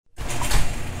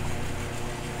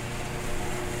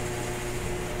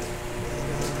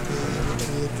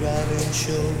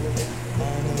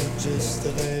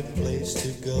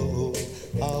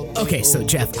Okay, so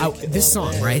Jeff, this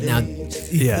song right now.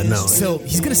 Yeah, no. So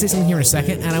he's gonna say something here in a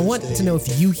second, and I want to know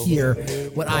if you hear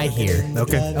what I hear.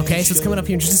 Okay. Okay, so it's coming up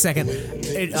here in just a second.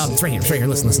 It's right here. It's right here.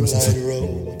 Listen.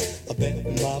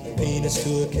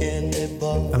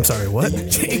 I'm sorry, what?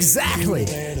 Exactly.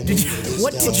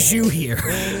 What did you hear?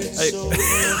 I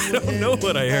don't know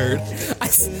what I heard.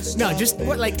 No, just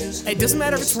what, like, it doesn't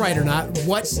matter if it's right or not.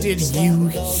 What did you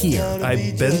hear?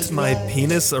 I bent my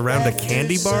penis around a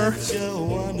candy bar.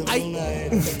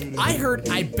 I heard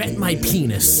I bet my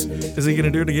penis. Is he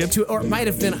gonna do it again? Or it might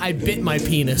have been I bit my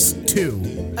penis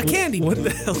to a candy bar. What the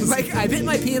hell is like, I bit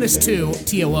my penis to,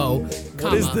 T-O-O,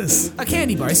 What is this? A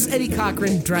candy bar. This is Eddie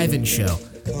Cochran Drive-In Show.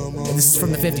 This is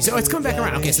from the 50s. So it's coming back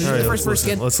around. Okay, so this is the first verse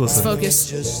again. Let's listen. Let's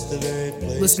focus.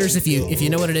 Listeners, if you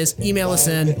know what it is, email us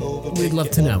in. We'd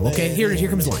love to know. Okay, here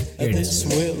comes the line. Here it is.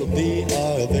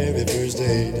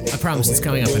 I promise it's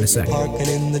coming up in a second. Parking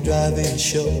in the drive-in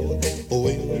show.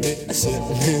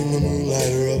 Sitting in the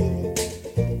moonlight row.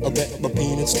 I bet my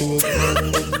peanuts to a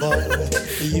candy bar.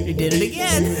 He did it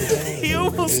again. He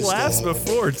almost laughs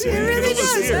before, too. He really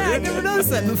does. I never noticed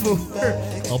that before.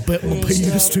 I'll bet my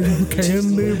penis to a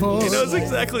candy bar. He knows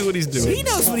exactly what he's doing. He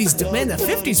knows what he's doing. Man, the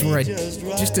 50s were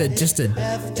just a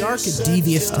dark and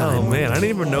devious time. Oh, man, I didn't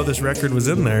even know this record was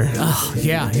in there. Oh,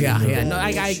 yeah. No,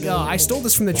 I stole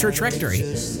this from the church rectory.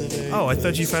 Oh, I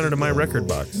thought you found it in my record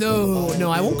box. No,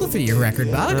 I won't go through your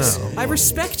record box. No. I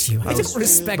respect you. I don't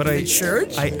respect the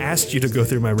church. I asked you to go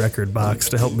through my record box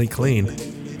to help me clean.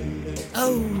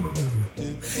 Oh.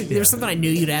 There was something I knew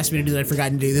you'd ask me to do that I'd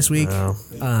forgotten to do this week. Oh.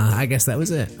 I guess that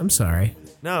was it. I'm sorry.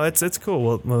 No, it's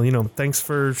cool. Well, thanks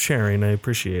for sharing. I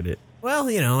appreciate it. Well,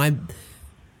 I'm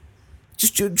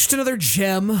just another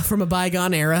gem from a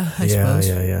bygone era, I suppose.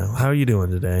 Yeah. How are you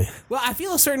doing today? Well, I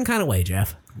feel a certain kind of way,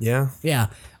 Jeff. Yeah? Yeah.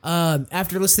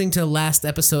 After listening to last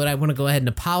episode, I want to go ahead and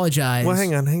apologize. Well,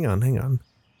 hang on.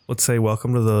 Let's say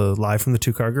welcome to the Live from the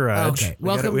Two Car Garage. Okay,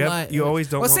 welcome. You always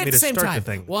don't want me to start the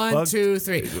thing. 1, 2,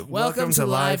 3. Welcome to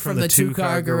Live from the Two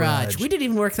Car Garage. We didn't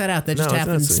even work that out. That just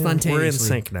happened spontaneously. We're in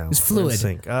sync now. It's fluid. We're in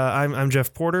sync. I'm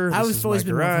Jeff Porter. I've always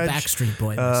been more of a Backstreet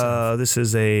Boy myself. This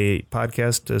is a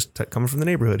podcast just coming from the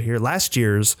neighborhood here. Last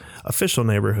year's official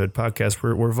neighborhood podcast.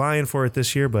 We're vying for it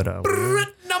this year, but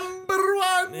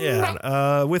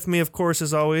yeah. With me, of course,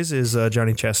 as always, is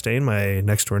Johnny Chastain, my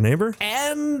next door neighbor,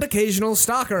 and occasional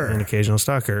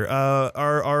stalker.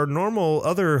 Our normal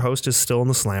other host is still in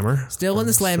the Slammer.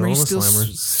 He's still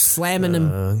slamming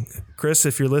him. Chris,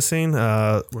 if you're listening,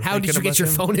 how did you get your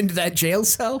phone into that jail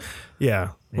cell?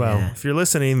 Yeah. Well, if you're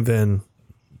listening, then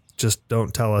just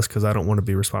don't tell us because I don't want to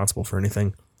be responsible for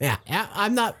anything. Yeah,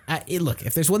 I'm not. Look,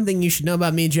 if there's one thing you should know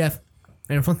about me, Jeff,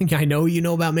 and if one thing I know you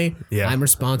know about me, I'm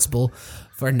responsible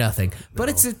for nothing. But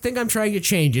it's a thing I'm trying to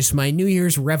change. It's my New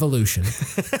Year's revolution.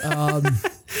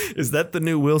 Is that the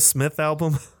new Will Smith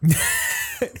album?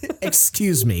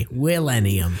 Excuse me,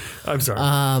 Willennium. I'm sorry.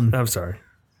 I'm sorry.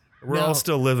 We're all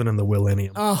still living in the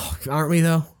Willennium. Oh, aren't we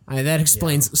though? That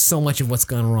explains so much of what's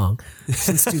gone wrong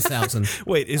since 2000.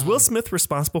 Wait, is Will Smith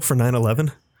responsible for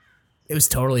 9/11? It was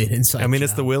totally an inside job.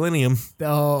 It's the Willennium.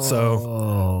 Oh.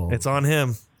 So it's on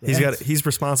him. He's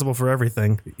responsible for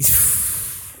everything.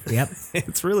 Yep.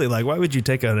 It's really like, why would you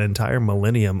take an entire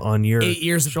millennium on your 8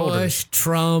 years of Bush,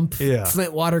 Trump,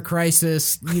 Flint water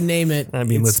crisis, you name it. I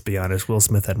mean, let's be honest. Will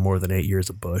Smith had more than 8 years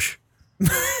of Bush.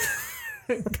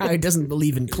 Guy doesn't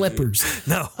believe in clippers.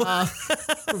 No.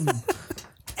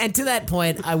 And to that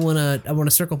point, I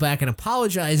wanna circle back and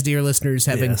apologize, dear listeners,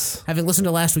 having listened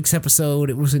to last week's episode.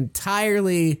 It was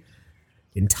entirely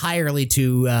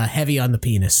too heavy on the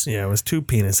penis. Yeah, it was too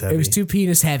penis heavy. It was too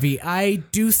penis heavy. I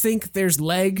do think there's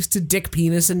legs to dick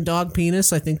penis and dog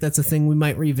penis. I think that's a thing we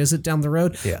might revisit down the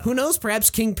road. Yeah. Who knows?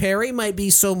 Perhaps King Perry might be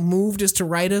so moved as to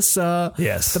write us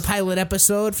the pilot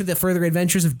episode for the further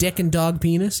adventures of dick and dog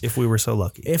penis. If we were so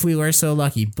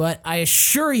lucky. But I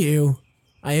assure you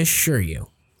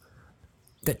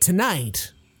that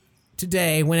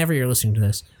today, whenever you're listening to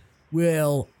this,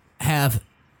 we'll have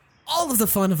all of the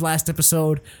fun of last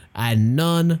episode and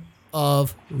none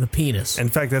of the penis. In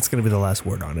fact, that's going to be the last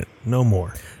word on it. No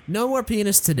more. No more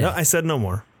penis today. No, I said no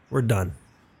more. We're done.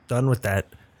 Done with that.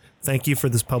 Thank you for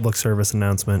this public service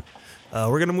announcement.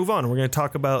 We're going to move on. We're going to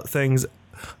talk about things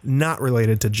not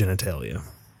related to genitalia.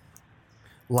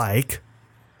 Like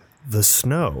the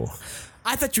snow.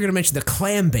 I thought you were going to mention the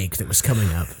clam bake that was coming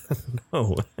up.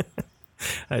 No.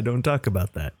 I don't talk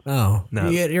about that. Oh, no.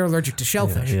 You're allergic to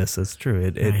shellfish. Yeah, yes, that's true.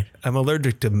 Right. I'm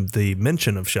allergic to the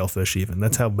mention of shellfish even.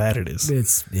 That's how bad it is.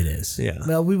 It is. Yeah.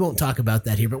 Well, we won't talk about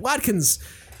that here. But Watkins,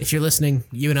 if you're listening,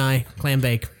 you and I, clam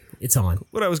bake, It's on.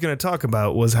 What I was going to talk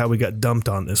about was how we got dumped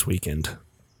on this weekend.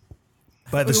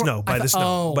 By the snow. By the snow.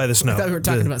 I thought we were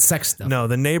talking about sex stuff. No,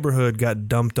 the neighborhood got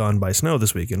dumped on by snow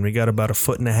this weekend. We got about 1.5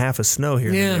 feet of snow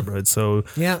here in the neighborhood. So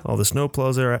all the snow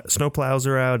plows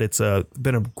are out. It's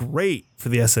been great for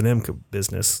the S&M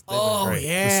business. The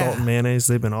salt and mayonnaise.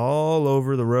 They've been all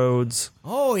over the roads.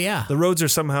 Oh yeah. The roads are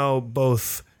somehow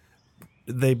both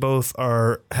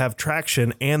have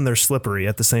traction and they're slippery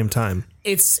at the same time.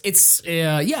 And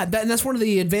that's one of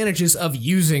the advantages of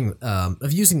using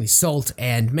the salt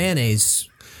and mayonnaise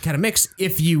kind of mix,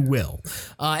 if you will.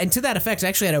 And to that effect, I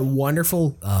actually had a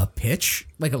wonderful pitch.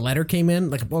 Like a letter came in,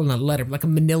 not a letter, like a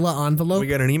manila envelope. We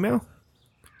got an email?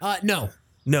 No.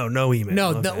 No email.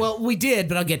 No, okay. well, we did,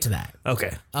 but I'll get to that. Okay.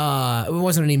 It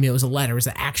wasn't an email, it was a letter. It was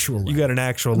an actual letter. You got an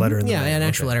actual letter in the mail. Yeah, an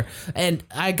actual letter. And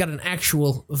I got an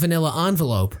actual vanilla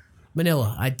envelope.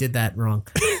 Manila, I did that wrong.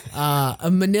 A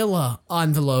manila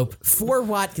envelope for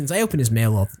Watkins. I open his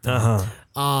mail all the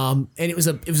time. And it was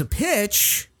a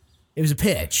pitch. It was a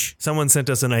pitch. Someone sent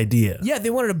us an idea. Yeah,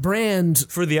 they wanted a brand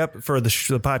for the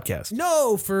podcast.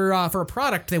 No, for a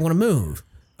product they want to move.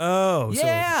 Oh,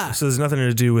 yeah. So there's nothing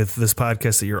to do with this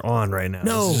podcast that you're on right now.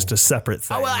 No, it's just a separate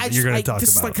thing. You're going to talk about.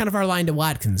 This is like kind of our line to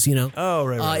Watkins, you know. Oh,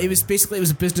 right. It was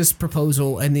a business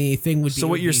proposal, and the thing would be. So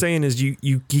what you're saying is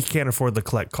you can't afford to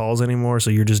collect calls anymore, so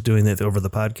you're just doing it over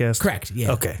the podcast. Correct.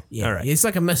 Yeah. Okay. Yeah. All right. It's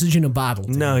like a message in a bottle.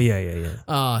 No.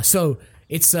 Yeah. So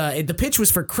it's the pitch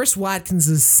was for Chris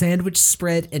Watkins's sandwich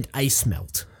spread and ice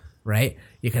melt. Right.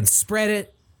 You can spread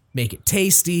it, make it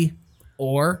tasty,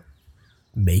 or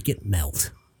make it melt.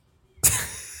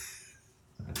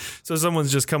 So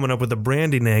someone's just coming up with a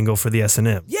branding angle for the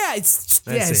S&M. Yeah,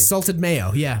 it's salted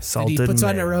mayo. Yeah, salted that he puts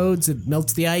mayo. on the roads. It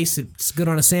melts the ice. It's good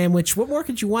on a sandwich. What more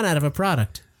could you want out of a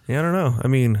product? Yeah, I don't know. I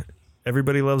mean,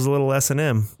 everybody loves a little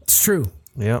S&M. It's true.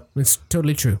 Yep. It's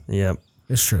totally true. Yep.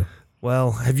 It's true.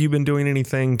 Well, have you been doing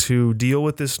anything to deal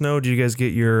with this snow? Did you guys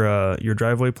get your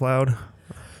driveway plowed?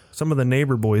 Some of the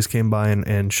neighbor boys came by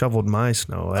and shoveled my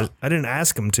snow. I didn't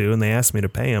ask them to, and they asked me to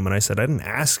pay them, and I said, I didn't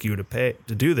ask you to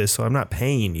do this, so I'm not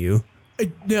paying you.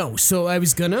 No, so I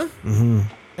was gonna,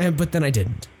 but then I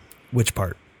didn't. Which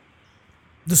part?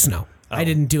 The snow. Oh. I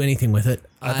didn't do anything with it.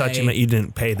 I thought you meant you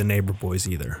didn't pay the neighbor boys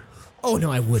either. Oh,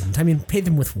 no, I wouldn't. I mean, pay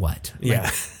them with what? Yeah.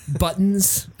 Like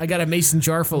buttons? I got a mason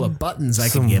jar full of buttons I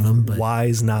could give them. But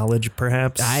wise knowledge,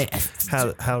 perhaps?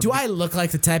 Do I look like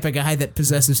the type of guy that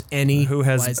possesses any who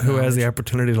has the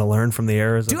opportunity to learn from the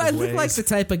errors of his ways? Do I look like the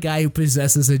type of guy who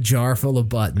possesses a jar full of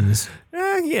buttons?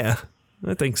 Yeah,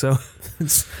 I think so.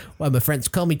 That's why my friends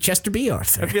call me Chester B.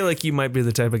 Arthur. I feel like you might be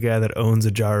the type of guy that owns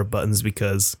a jar of buttons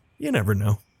because you never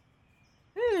know.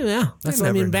 Yeah, that's what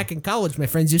I mean. Back in college, my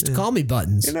friends used to call me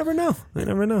Buttons. You never know.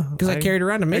 Because I carried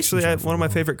around a mason jar. Actually, one of my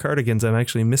favorite cardigans, I'm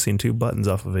actually missing 2 buttons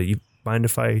off of it. You mind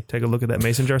if I take a look at that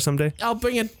mason jar someday? I'll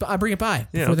bring it by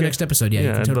before the next episode. Yeah,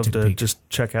 you can I'd love to peek. just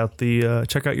check out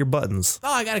your buttons.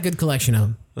 Oh, I got a good collection of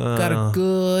them. Got a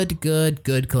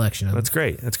good collection of them.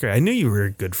 That's great. I knew you were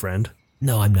a good friend.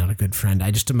 No, I'm not a good friend.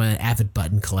 I just am an avid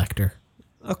button collector.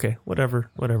 Okay, whatever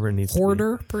it needs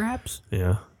Hoarder, to be. perhaps?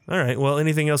 Yeah. All right. Well,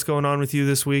 anything else going on with you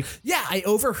this week? Yeah, I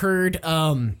overheard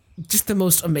just the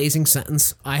most amazing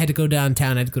sentence. I had to go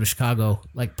downtown. I had to go to Chicago,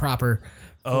 like proper.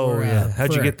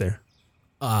 How'd you get there?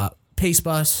 Pace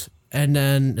bus, and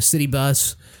then a city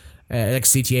bus, like a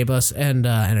CTA bus, and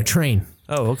a train.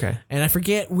 Oh, okay. And I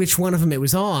forget which one of them it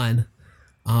was on,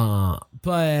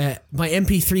 but my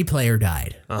MP3 player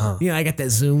died. I got that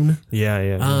Zune.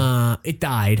 Yeah. It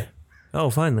died. Oh,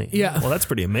 finally. Yeah. Well, that's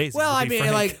pretty amazing. Well, I mean,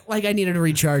 like I needed to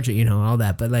recharge it, all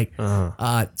that, but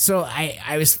so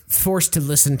I was forced to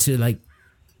listen to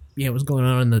what was going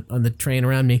on the train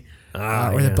around me,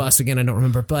 or the bus again. I don't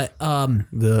remember, but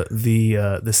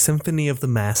the symphony of the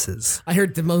masses. I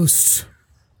heard the most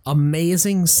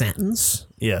amazing sentence.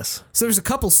 Yes. So there's a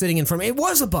couple sitting in front of me. It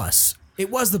was a bus. It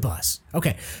was the bus.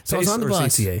 Okay. So I was on the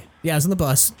bus. CTA? Yeah, I was on the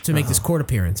bus to make this court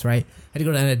appearance, right? I had to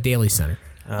go down to Daly Center.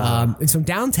 And so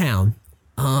downtown,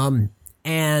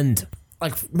 and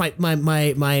like my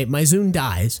Zune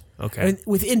dies. Okay. And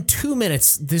within 2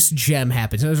 minutes, this gem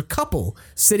happens. And there's a couple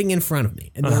sitting in front of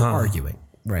me, and they're arguing.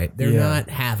 Right? They're not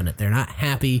having it. They're not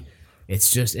happy.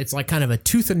 It's like kind of a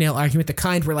tooth and nail argument, the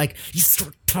kind where like you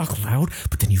talk loud,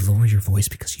 but then you lower your voice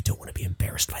because you don't want to be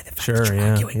embarrassed by the fact that you're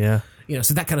arguing. Yeah.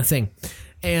 So that kind of thing.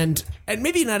 And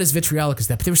maybe not as vitriolic as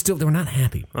that, but they were not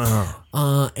happy.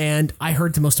 And I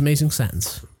heard the most amazing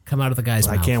sentence come out of the guy's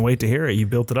mouth. I can't wait to hear it. You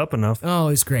built it up enough. Oh,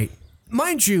 it's great.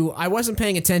 Mind you, I wasn't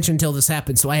paying attention until this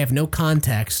happened, so I have no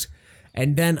context.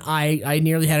 And then I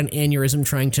nearly had an aneurysm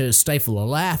trying to stifle a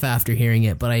laugh after hearing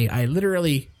it, but I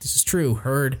literally, this is true,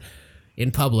 heard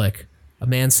in public a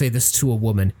man say this to a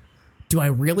woman, do I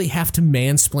really have to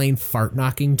mansplain fart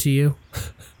knocking to you?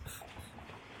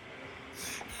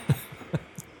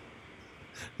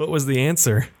 What was the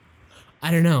answer? I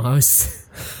don't know.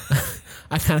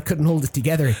 I kind of couldn't hold it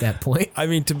together at that point. I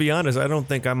mean, to be honest, I don't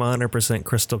think I'm 100%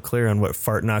 crystal clear on what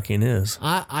fart knocking is.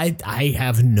 I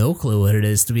have no clue what it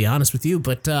is, to be honest with you,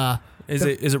 but Is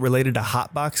it related to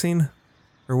hot boxing?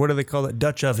 Or what do they call it?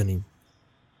 Dutch ovening.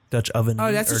 Dutch oven.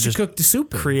 oh, that's or what you just cook the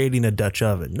soup in. creating a Dutch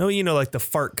oven. No, like the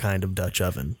fart kind of Dutch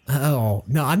oven. Oh,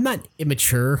 no, I'm not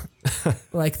immature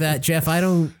like that, Jeff. I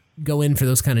don't go in for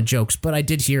those kind of jokes, but I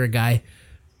did hear a guy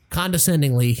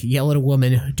condescendingly yell at a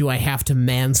woman, do I have to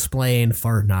mansplain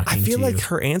fart knocking I feel to like you?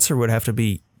 her answer would have to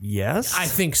be yes. I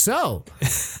think so.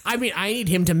 I mean, I need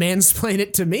him to mansplain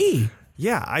it to me.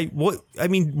 Yeah, what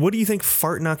do you think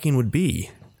fart knocking would be?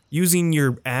 Using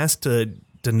your ass to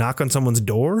knock on someone's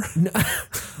door?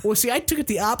 Well, see, I took it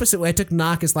the opposite way. I took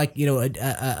knock as like,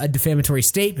 a defamatory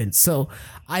statement. So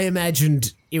I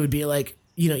imagined it would be like,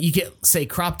 you get, say,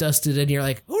 crop dusted and you're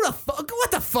like, who the fuck? What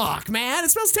the fuck, man?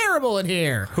 It smells terrible in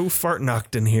here. Who fart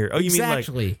knocked in here? Oh, you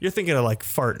Exactly. mean like, you're thinking of like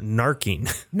fart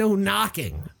narking. No,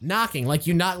 knocking. Like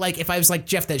you not like, if I was like,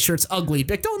 Jeff, that shirt's ugly.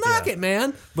 But don't knock it,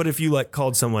 man. But if you like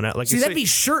called someone out, like See, that'd be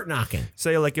shirt knocking.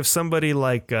 say like if somebody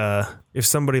walked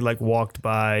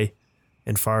by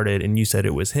and farted and you said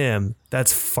it was him,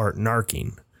 that's fart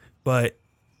narking. But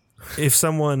if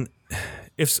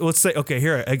let's say, okay,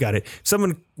 here, I got it. If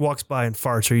someone walks by and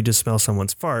farts or you just smell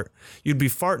someone's fart, you'd be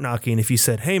fart knocking if you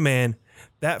said, hey man,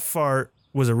 that fart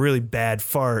was a really bad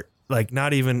fart. Like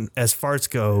not even as farts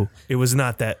go, it was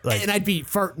not that like. And I'd be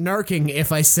fart narking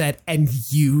if I said, and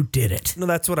you did it. No,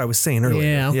 that's what I was saying earlier.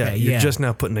 Yeah, okay, You're yeah. just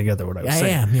now putting together what I was I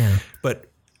saying. am, yeah. But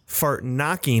fart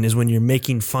knocking is when you're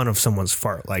making fun of someone's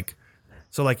fart.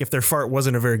 So if their fart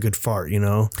wasn't a very good fart,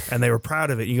 and they were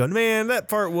proud of it, you go, man, that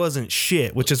fart wasn't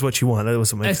shit, which is what you want. That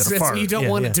was what makes it a fart. You don't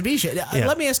want it to be shit.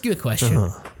 Let me ask you a question.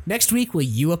 Next week, will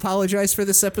you apologize for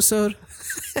this episode?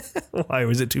 Why,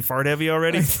 was it too fart heavy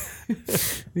already?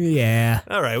 Yeah.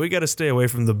 All right, we got to stay away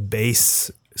from the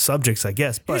base subjects, I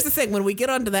guess. But Here's the thing: when we get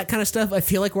onto that kind of stuff, I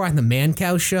feel like we're on the Man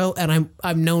Cow show, and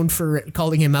I'm known for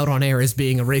calling him out on air as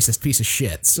being a racist piece of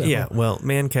shit. So. yeah, well,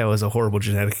 man cow is a horrible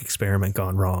genetic experiment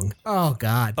gone wrong. Oh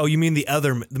God. Oh, you mean the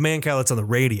man cow that's on the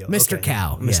radio? Mr. Okay.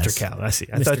 Cow, Mr. yes. Cow. I see.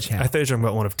 I Mr. thought Cow. you were talking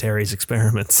about one of Terry's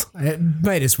experiments. It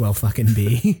might as well fucking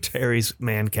be. Terry's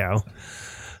man cow.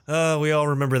 We all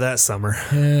remember that summer.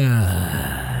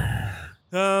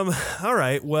 All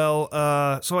right. Well,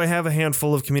 so I have a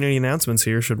handful of community announcements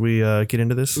here. Should we get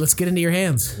into this? Let's get into your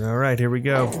hands. All right, here we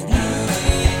go.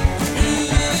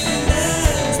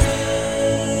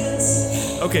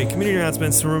 Okay, community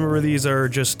announcements. Remember, these are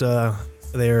just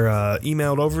they're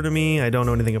emailed over to me. I don't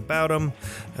know anything about them.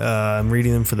 I'm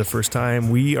reading them for the first time.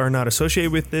 We are not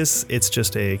associated with this. It's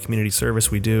just a community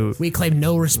service we do We claim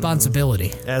no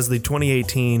responsibility. as the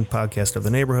 2018 podcast of the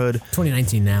neighborhood.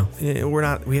 2019 now. We're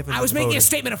not. We haven't. I was making a voted.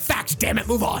 statement of fact. Damn it,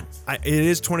 move on. It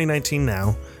is 2019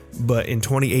 now, but in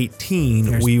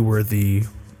 2018 we were the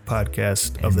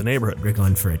podcast of the neighborhood. We're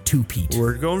going for a two-peat.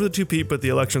 We're going to the two-peat, but the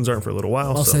elections aren't for a little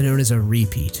while, Also so known as a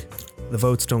repeat. the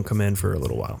votes don't come in for a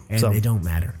little while. And so they don't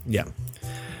matter. yeah.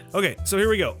 Okay, so here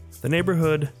we go. The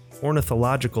Neighborhood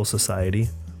Ornithological Society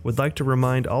would like to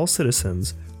remind all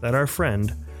citizens that our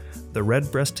friend, the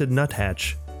red-breasted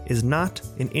nuthatch, is not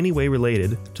in any way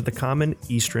related to the common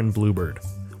eastern bluebird.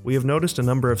 We have noticed a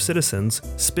number of citizens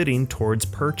spitting towards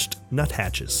perched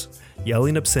nuthatches,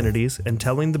 yelling obscenities and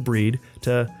telling the breed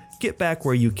to get back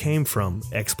where you came from,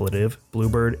 expletive,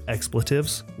 bluebird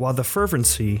expletives. While the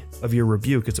fervency of your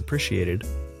rebuke is appreciated,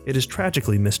 it is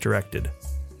tragically misdirected.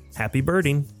 Happy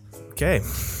birding. Okay.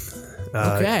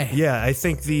 Okay. Yeah, I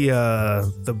think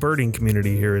the birding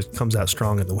community here comes out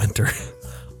strong in the winter.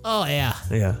 Oh, yeah.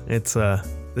 Yeah, it's the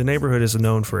neighborhood is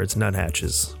known for its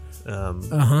nuthatches.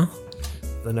 Uh-huh.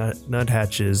 The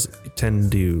nuthatches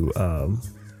tend to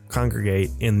congregate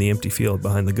in the empty field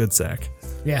behind the good sack.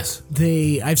 Yes.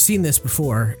 I've seen this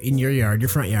before in your yard, your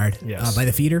front yard, Yes. by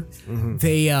the feeder. Mm-hmm.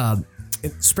 They,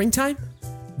 in springtime,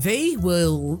 they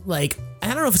will, like, I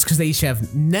don't know if it's because they each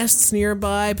have nests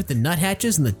nearby, but the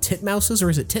nuthatches and the titmouses, or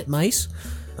is it titmice?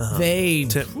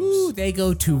 They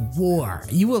go to war.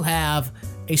 You will have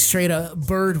a straight up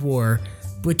bird war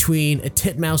between a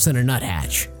titmouse and a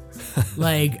nuthatch.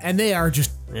 And they are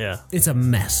just, Yeah. it's a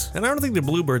mess. And I don't think the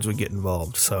bluebirds would get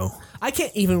involved, so. I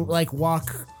can't even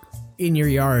walk in your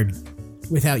yard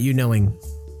without you knowing,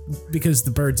 because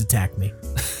the birds attack me.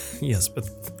 Yes, but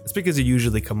it's because you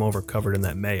usually come over covered in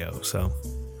that mayo, so.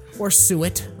 Or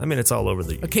suet. I mean, it's all over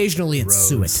the Occasionally it's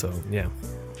road, suet. so yeah.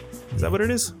 Is that what it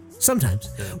is? Sometimes.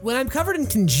 When I'm covered in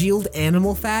congealed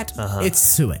animal fat, it's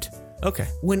suet. Okay.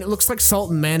 When it looks like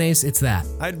salt and mayonnaise, it's that.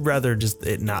 I'd rather just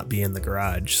it not be in the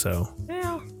garage, so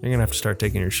Yeah. you're going to have to start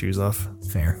taking your shoes off.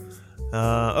 Fair.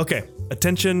 Okay.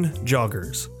 Attention,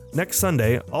 joggers. Next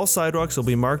Sunday, all sidewalks will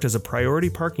be marked as a priority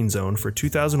parking zone for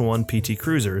 2001 PT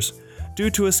Cruisers due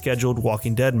to a scheduled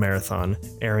Walking Dead marathon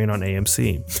airing on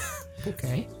AMC.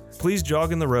 Okay. Please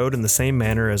jog in the road in the same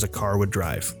manner as a car would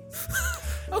drive.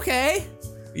 Okay.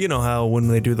 You know how when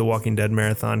they do the Walking Dead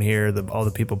marathon here, all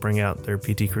the people bring out their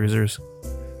PT Cruisers?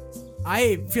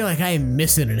 I feel like I am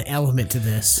missing an element to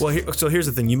this. Well, so here's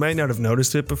the thing. You might not have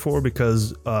noticed it before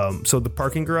because, so the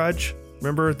parking garage,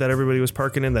 remember that everybody was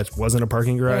parking in that wasn't a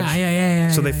parking garage?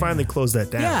 Yeah. So they finally closed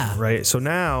that down, Yeah. right? So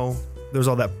now there's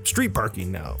all that street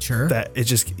parking now. Sure. That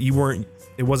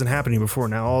it wasn't happening before.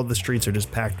 Now all the streets are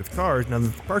just packed with cars. Now the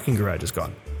parking garage is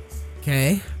gone.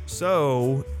 Okay.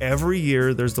 So every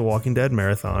year there's the Walking Dead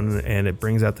marathon and it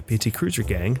brings out the PT Cruiser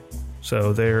gang.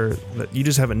 So you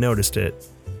just haven't noticed it.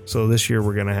 So this year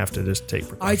we're going to have to just take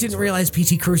precautions. I didn't realize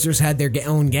PT Cruisers had their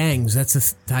own gangs. That's a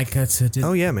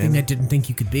Oh, yeah, man. thing I didn't think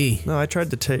you could be. No, I tried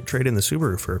to trade in the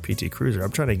Subaru for a PT Cruiser.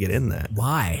 I'm trying to get in that.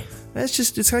 Why?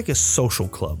 It's like a social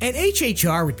club. And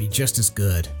HHR would be just as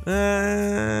good.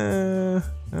 I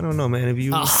don't know, man.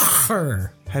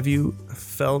 Have you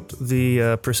felt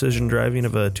the precision driving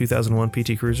of a 2001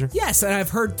 PT Cruiser? Yes, and I've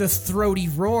heard the throaty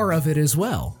roar of it as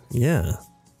well. Yeah.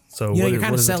 So You know, you're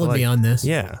kind of selling me on this.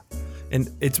 Yeah. And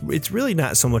it's really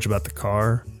not so much about the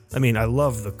car. I mean, I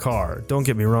love the car. Don't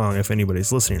get me wrong if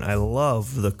anybody's listening. I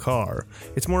love the car.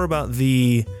 It's more about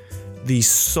the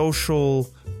social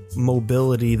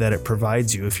mobility that it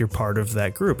provides you if you're part of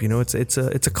that group. You know, it's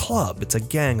a club. It's a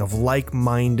gang of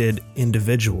like-minded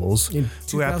individuals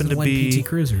who happen to be PT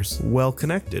Cruisers. well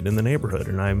connected in the neighborhood,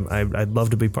 and I'd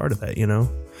love to be part of that. You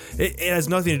know, it has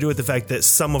nothing to do with the fact that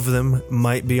some of them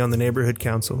might be on the neighborhood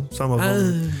council, some of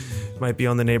them might be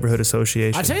on the neighborhood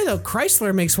association. I'll tell you though,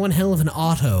 Chrysler makes one hell of an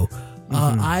auto.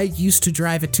 I used to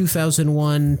drive a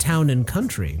 2001 Town and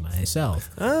Country myself.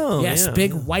 Oh, yes, yeah.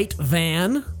 big white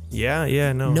van.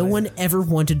 Yeah, no. No one ever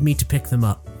wanted me to pick them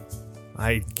up.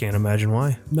 I can't imagine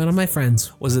why. None of my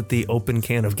friends. Was it the open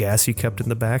can of gas you kept in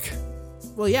the back?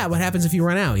 Well, yeah, what happens if you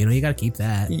run out? You know, you got to keep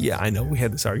that. Yeah, I know. We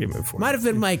had this argument before. Might have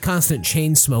been my constant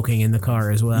chain smoking in the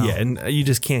car as well. Yeah, and you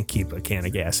just can't keep a can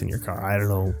of gas in your car. I don't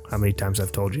know how many times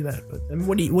I've told you that, but And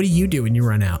what do you do when you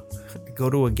run out? go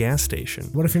to a gas station.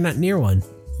 What if you're not near one?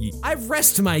 I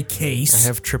rest my case. I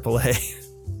have AAA.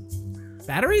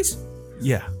 Batteries?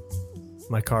 Yeah.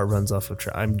 My car runs off of...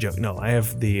 I'm joking. No, I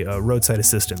have the roadside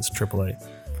assistance, AAA.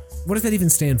 What does that even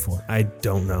stand for? I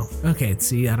don't know. Okay,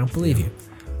 see, I don't believe you.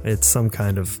 It's some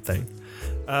kind of thing.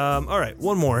 All right,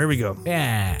 one more. Here we go.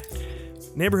 Yeah.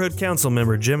 Neighborhood council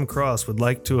member Jim Cross would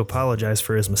like to apologize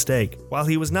for his mistake. While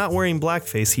he was not wearing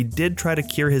blackface, he did try to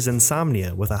cure his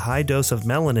insomnia with a high dose of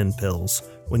melanin pills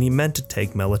when he meant to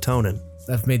take melatonin.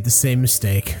 I've made the same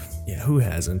mistake. Yeah, who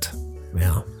hasn't?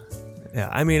 Yeah. Yeah,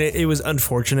 I mean, it was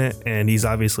unfortunate, and he's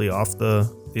obviously off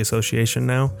the association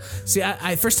now. See,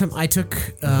 I first time I took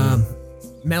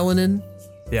melanin,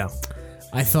 Yeah.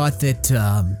 I thought that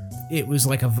it was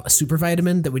like a super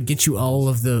vitamin that would get you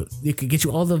it could get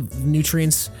you all the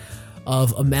nutrients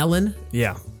of a melon.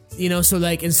 Yeah. You know, so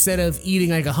like instead of eating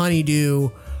like a honeydew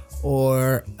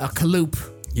or a caloop,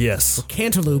 Yes.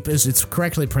 cantaloupe as it's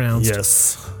correctly pronounced.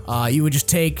 Yes. You would just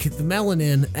take the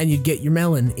melanin and you'd get your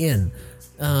melon in.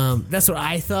 That's what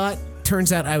I thought.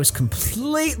 Turns out I was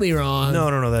completely wrong.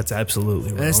 No, that's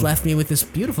absolutely wrong. And it's left me with this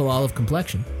beautiful olive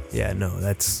complexion. Yeah, no,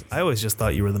 I always just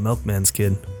thought you were the milkman's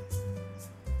kid.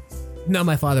 No,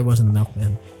 my father wasn't a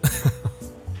milkman.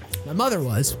 My mother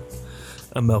was.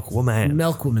 A milk woman.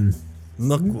 Milk woman.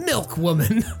 Milk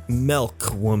woman.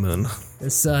 Milk woman.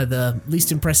 It's the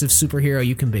least impressive superhero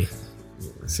you can be.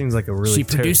 Seems like a really... She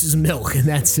produces milk, and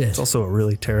that's it. It's also a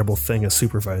really terrible thing a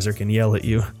supervisor can yell at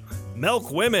you. Milk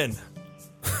women!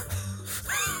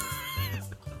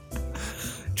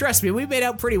 Trust me, we made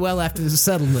out pretty well after the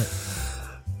settlement.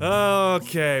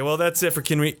 Okay, well, that's it for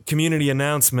community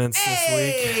announcements this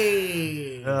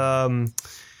week.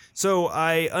 So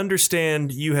I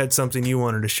understand you had something you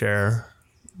wanted to share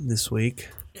this week.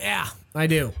 Yeah, I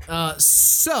do.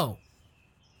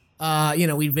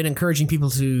 We've been encouraging people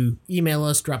to email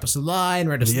us, drop us a line,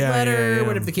 write us a letter, yeah.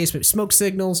 whatever the case may be. Smoke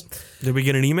signals. Did we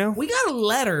get an email? We got a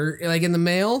letter, like in the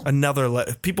mail. Another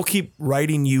letter. People keep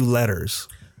writing you letters.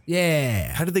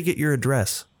 Yeah. How did they get your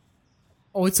address?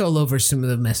 Oh, it's all over some of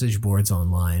the message boards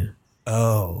online.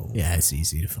 Oh. Yeah, it's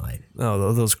easy to find.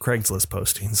 Oh, those Craigslist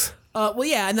postings. Well,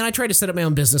 yeah, and then I tried to set up my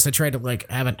own business. I tried to like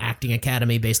have an acting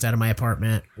academy based out of my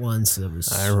apartment once. It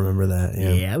was I remember that.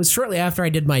 yeah, it was shortly after I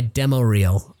did my demo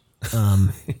reel.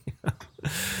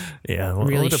 Yeah, we'll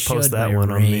Really have to post showed that my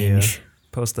one on the range.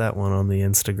 post that one on the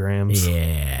Instagrams.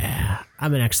 Yeah,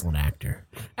 I'm an excellent actor.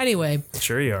 Anyway,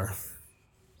 Sure you are.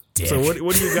 dick. So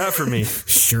what do you got for me?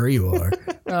 Sure you are.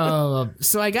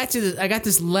 So I got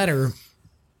this letter,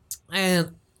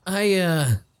 and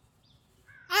I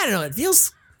don't know. It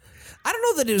feels. I don't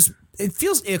know that it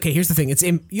feels okay. Here's the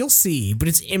thing. You'll see, but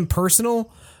it's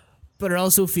impersonal. But it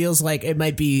also feels like it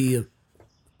might be.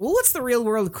 Well, what's the real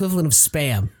world equivalent of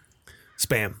spam?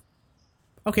 Spam.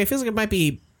 Okay, it feels like it might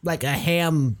be like a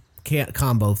ham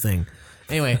combo thing.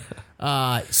 Anyway,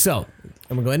 so I'm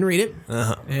gonna go ahead and read it.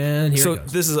 And here So it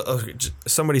goes. this is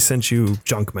somebody sent you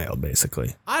junk mail,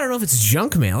 basically. I don't know if it's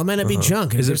junk mail. It might not be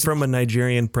junk. Is it from a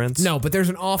Nigerian prince? No, but there's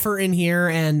an offer in here,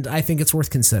 and I think it's worth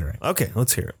considering. Okay,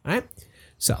 let's hear it. All right.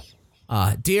 So,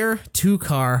 dear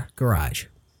two-car garage.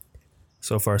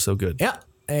 So far, so good. Yeah.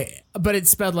 But it's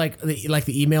spelled like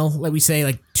the email, like we say,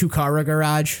 like two-car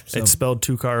garage. So, It's spelled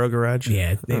two-car garage?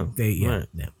 yeah, Oh, right.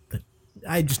 no. But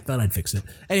I just thought I'd fix it.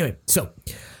 Anyway, so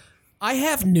I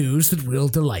have news that will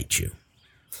delight you.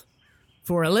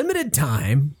 For a limited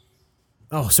time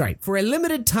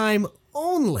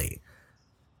only,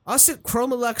 us at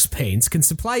Chromolux Paints can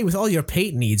supply you with all your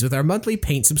paint needs with our monthly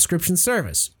paint subscription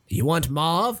service. You want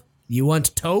mauve? You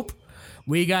want taupe?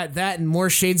 We got that and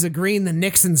more shades of green than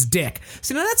Nixon's dick.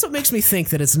 So now that's what makes me think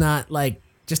that it's not like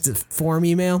just a form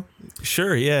email.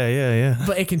 Sure, yeah.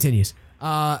 But it continues.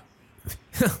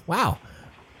 Wow.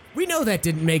 We know that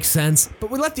didn't make sense,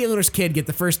 but we let the owner's kid get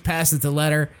the first pass at the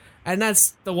letter, and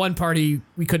that's the one party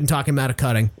we couldn't talk him out of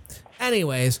cutting.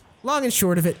 Anyways, long and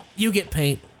short of it, you get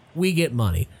paint, we get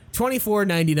money.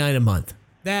 $24.99 a month.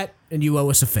 That, and you owe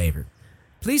us a favor.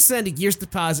 Please send a year's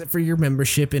deposit for your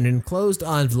membership in an enclosed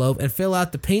envelope and fill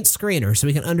out the paint screener so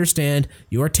we can understand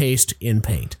your taste in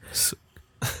paint.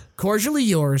 Cordially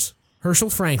yours,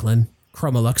 Herschel Franklin,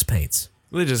 Chromolux Paints.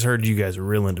 They just heard you guys are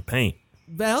real into paint.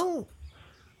 Well,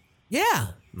 yeah.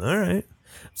 All right.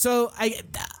 So I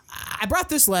brought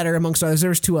this letter amongst others. There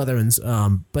was two other ones,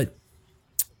 but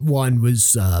one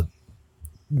was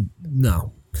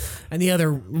no, and the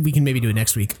other we can maybe do it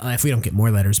next week if we don't get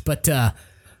more letters. But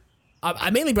I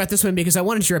mainly brought this one because I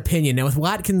wanted your opinion. Now with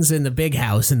Watkins in the big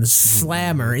house and the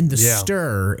slammer in the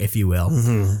stir, if you will,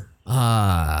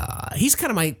 he's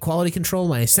kind of my quality control,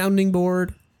 my sounding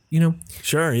board. You know.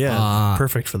 Sure, yeah.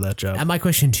 Perfect for that job. And my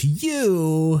question to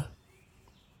you,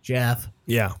 Jeff,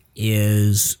 Yeah.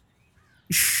 is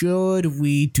should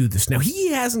we do this? Now,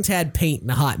 he hasn't had paint in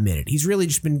a hot minute. He's really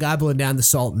just been gobbling down the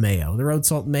salt and mayo, the road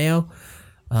salt and mayo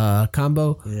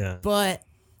combo. Yeah. But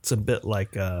It's a bit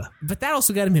like, that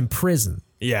also got him in prison,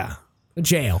 yeah.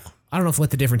 jail. I don't know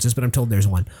what the difference is, but I'm told there's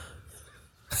one.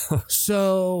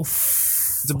 So,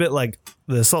 It's a bit like,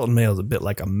 the salt and mayo is a bit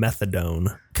like a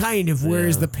methadone. kind of,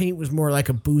 whereas the paint was more like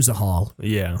a boozahol.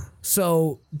 Yeah.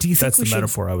 So, do you think That's we the should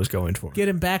metaphor I was going for. get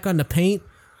him back on the paint?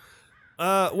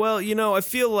 Well, I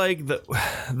feel like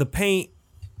the paint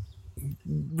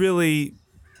really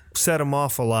set him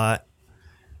off a lot.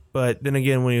 But then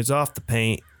again, when he was off the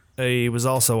paint, he was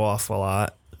also off a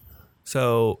lot.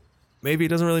 So maybe it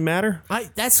doesn't really matter.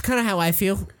 That's kind of how I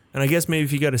feel. And I guess maybe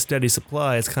if you got a steady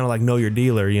supply, it's kind of like know your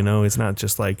dealer, It's not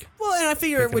just like, Well, and I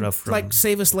figure it Pick it would up from-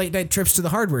 save us late night trips to the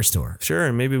hardware store. sure,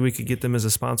 and maybe we could get them as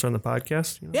a sponsor on the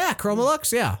podcast. Yeah,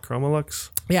 Chromolux, yeah. Chromolux.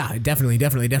 Yeah, definitely.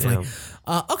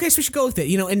 Yeah. Okay, so we should go with it.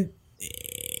 And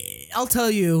I'll tell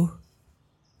you,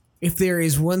 if there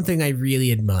is one thing I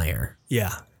really admire,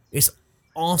 Yeah. it's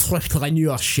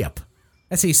entrepreneurship.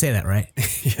 That's how you say that, right?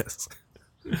 Yes.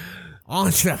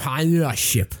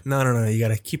 Entrepreneurship. No. You got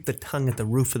to keep the tongue at the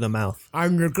roof of the mouth.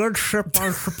 I'm the good ship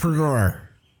entrepreneur.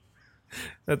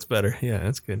 That's better. Yeah,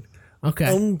 that's good. Okay.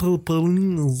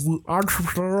 Entrepreneurship.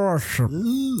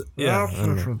 Entrepreneurship. Yeah. I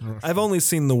don't know. I've only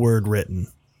seen the word written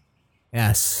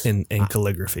Yes. in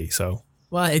calligraphy, so.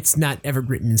 Well, it's not ever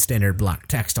written in standard block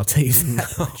text, I'll tell you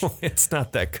that. No, it's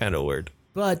not that kind of word.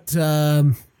 But,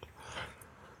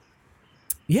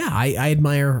 yeah, I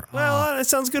admire... Well, that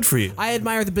sounds good for you. I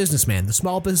admire the businessman, the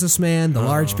small businessman, the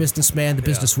large businessman, the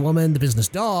businesswoman, the business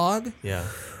dog, Yeah.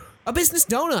 a business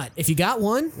donut, if you got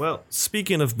one. Well,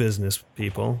 speaking of business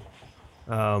people,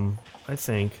 I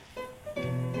think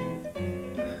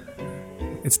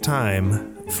it's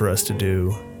time for us to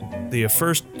do the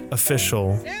first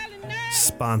official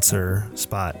sponsor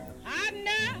spot. I'm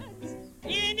nuts.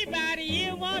 Anybody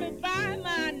here wanna buy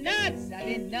my nuts? I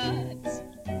did nuts.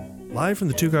 Live from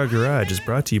the Two Car Garage is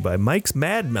brought to you by Mike's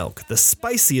Mad Milk, the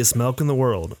spiciest milk in the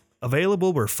world.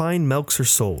 Available where fine milks are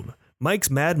sold.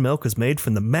 Mike's Mad Milk is made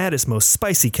from the maddest, most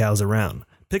spicy cows around.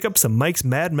 Pick up some Mike's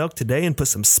Mad Milk today and put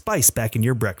some spice back in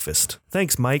your breakfast.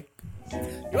 Thanks, Mike. You're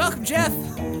welcome, Jeff.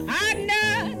 I'm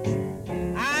nuts.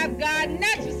 I've got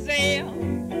nuts for sale.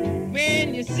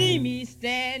 When you see me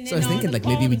standing. So I was thinking, like,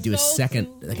 maybe we'd do a second,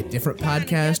 like a different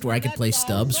podcast where I could play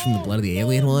Stubbs from the Blood of the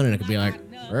Alien one, and it could be like,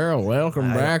 well, welcome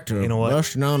back to you know what?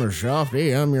 Busting on a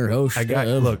Softy. I'm your host. I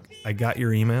got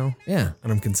your email. Yeah.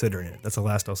 And I'm considering it. That's the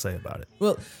last I'll say about it.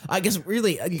 Well, I guess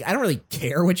really, I don't really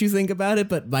care what you think about it,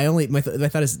 but my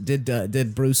thought is,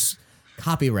 did Bruce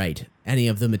copyright any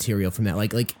of the material from that?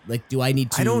 Like, do I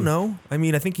need to? I don't know. I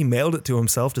mean, I think he mailed it to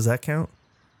himself. Does that count?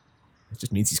 It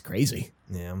just means he's crazy.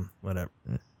 Yeah, whatever.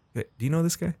 Wait, do you know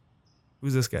this guy?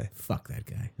 Who's this guy? Fuck that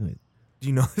guy. Do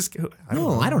you know this guy? I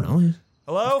don't know.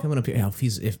 Hello? Coming up here.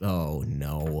 Oh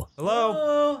no.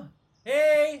 Hello?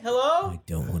 Hey, hello? I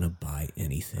don't want to buy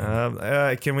anything.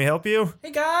 Can we help you?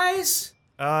 Hey, guys.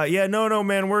 Yeah, no,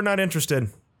 man, we're not interested.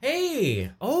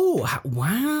 Hey. Oh,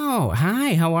 wow.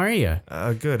 Hi, how are you?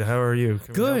 Good. How are you?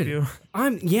 Can Good. We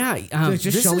help you? Just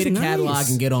this show me is the catalog nice.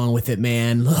 and get on with it,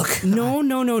 man. Look.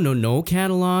 No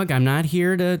catalog. I'm not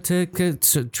here to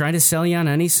try to sell you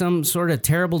on some sort of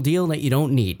terrible deal that you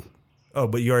don't need. Oh,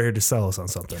 but you are here to sell us on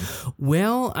something.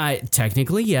 Well,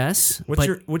 technically, yes.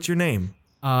 What's your name?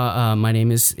 My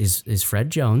name is Fred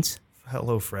Jones.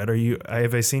 Hello, Fred.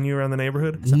 Have I seen you around the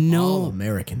neighborhood? No.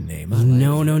 All-American name.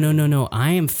 No. I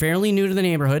am fairly new to the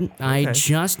neighborhood. I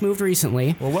just moved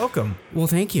recently. Well, welcome. Well,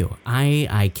 thank you.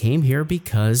 I came here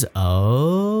because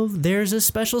there's a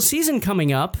special season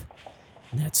coming up.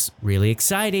 That's really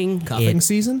exciting. Cuffing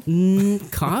season?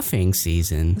 Coughing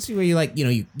season. This is where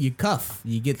you cuff.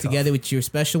 You get together with your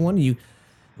special one. You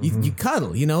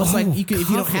cuddle. It's like if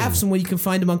you don't have someone, you can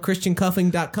find them on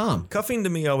ChristianCuffing.com. Cuffing to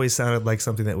me always sounded like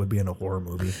something that would be in a horror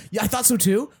movie. Yeah, I thought so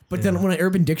too. But then when I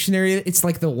Urban Dictionary, it's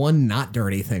like the one not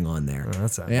dirty thing on there.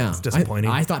 That's disappointing.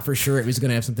 I thought for sure it was going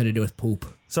to have something to do with poop.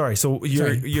 Sorry. So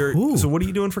so what are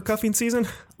you doing for cuffing season?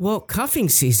 Well, cuffing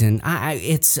season.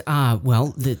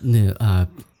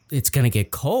 It's gonna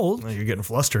get cold. Well, you're getting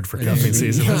flustered for cuffing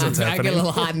season. That's what's I happening. get a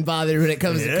little hot and bothered when it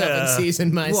comes to cuffing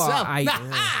season myself.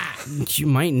 You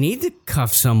might need to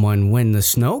cuff someone when the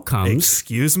snow comes.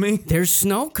 Excuse me? There's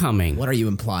snow coming. What are you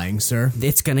implying, sir?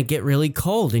 It's gonna get really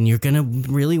cold, and you're gonna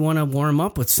really want to warm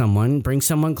up with someone, bring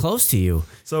someone close to you.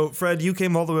 So, Fred, you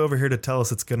came all the way over here to tell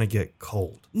us it's gonna get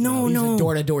cold. No. He's a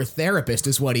door-to-door therapist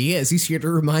is what he is. He's here to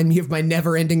remind me of my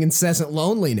never-ending incessant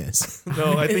loneliness.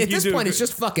 No, I think At this point, it's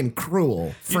just fucking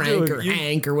cruel. Frank or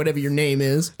Hank or whatever your name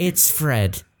is. It's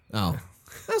Fred. Oh.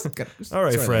 All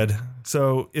right, Fred.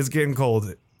 So, it's getting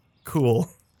cold. Cool.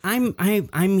 I'm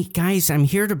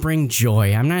here to bring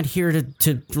joy. I'm not here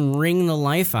to wring the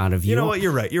life out of you. You know what?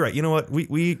 You're right. You know what?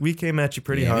 We came at you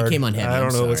pretty hard. we came on heavy. I don't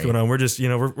I'm know what's sorry. going on. We're just,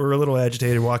 we're a little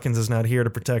agitated. Watkins is not here to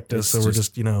protect us, so we're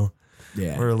just,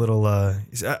 Yeah. we're a little.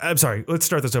 I'm sorry. Let's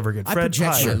start this over again. I Fred,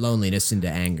 project hi. my loneliness into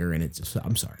anger, and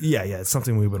I'm sorry. Yeah, it's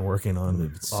something we've been working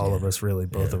on, all of us, really,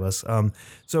 both of us.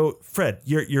 So Fred,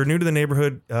 you're new to the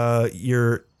neighborhood.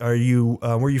 Where are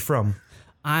you from?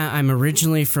 I'm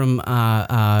originally from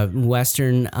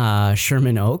Western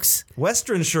Sherman Oaks.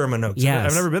 Western Sherman Oaks. Yes.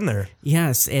 I've never been there.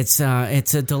 Yes, it's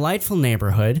a delightful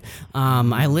neighborhood.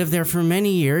 I lived there for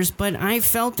many years, but I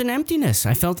felt an emptiness.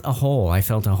 I felt a hole.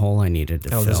 I needed to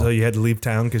fill. So you had to leave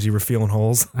town because you were feeling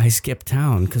holes? I skipped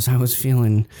town because I was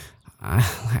feeling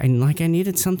like I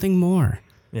needed something more.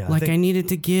 Yeah, I needed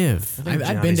to give.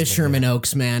 I've been to Sherman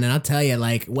Oaks, man, and I'll tell you,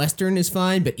 like, Western is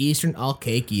fine, but Eastern, all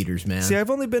cake eaters, man. See, I've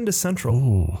only been to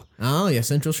Central. Oh, yeah,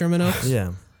 Central Sherman Oaks?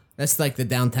 Yeah. That's like the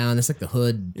downtown. That's like the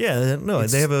hood. Yeah, no,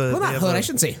 they have a... Well, not hood. I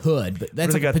shouldn't say hood, but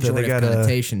that's like a they pejorative got a-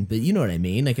 connotation. But you know what I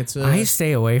mean. Like it's. I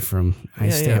stay away from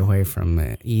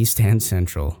East and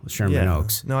Central Sherman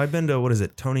Oaks. No, I've been to, what is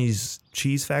it, Tony's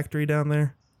Cheese Factory down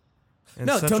there? In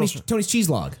no, Central- Tony's Cheese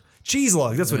Log. Cheese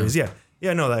Log, that's what it is, yeah.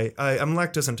 Yeah, no, I'm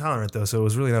lactose intolerant, though, so it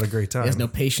was really not a great time. He has no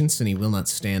patience, and he will not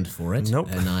stand for it. Nope.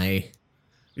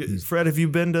 And Fred, have you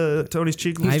been to Tony's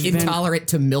Cheese Log? I've been- intolerant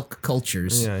to milk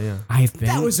cultures. Yeah. I've been.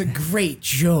 That was a great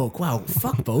joke. Wow,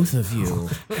 fuck both of you.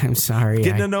 I'm sorry.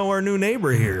 Getting to know our new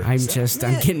neighbor here. I'm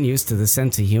getting used to the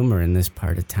sense of humor in this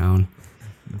part of town.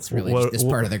 It's really just this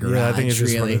part of the garage. Yeah, I think it's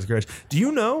just part really. of the garage. Do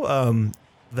you know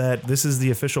that this is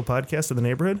the official podcast of the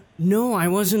neighborhood? No, I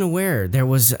wasn't aware there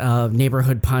was a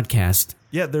neighborhood podcast.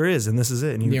 Yeah, there is, and this is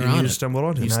it. And You're on you it. just stumbled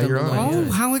onto it. You Now you're stumbled on on it. it.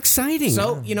 Oh, how exciting.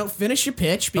 So, finish your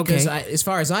pitch because Okay. as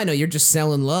far as I know, you're just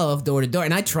selling love door to door.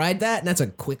 And I tried that, and that's a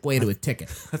quick way to a ticket.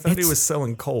 I thought he was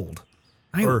selling cold.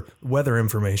 or weather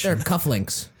information. They're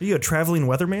cufflinks. Are you a traveling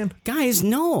weatherman? Guys,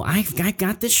 no, I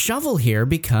got this shovel here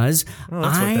because Oh,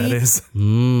 that's what that is.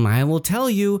 I will tell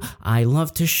you, I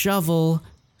love to shovel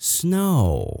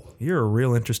snow. You're a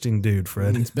real interesting dude,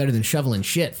 Fred. It's better than shoveling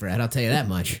shit, Fred. I'll tell you that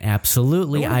much.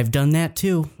 Absolutely, I've done that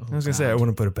too. I was gonna say I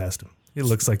wouldn't put it past him. He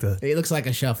looks like the. He looks like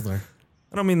a shuffler.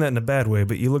 I don't mean that in a bad way,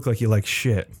 but you look like you like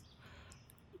shit.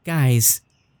 Guys,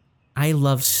 I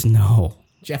love snow.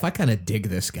 Jeff, I kind of dig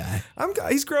this guy.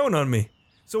 He's growing on me.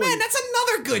 So Man, that's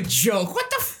another good joke. What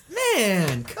the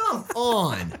man? Come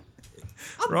on.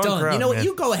 I'm Wrong done. crowd, You know what? man.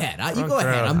 You go ahead. You Wrong go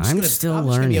ahead. crowd. I'm I'm just still gonna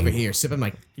be learning. over here sipping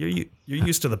my. you're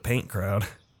used to the paint crowd.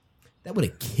 That would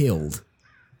have killed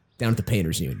down at the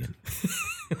Painters Union.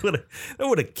 That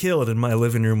would have killed in my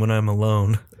living room when I'm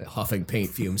alone. Huffing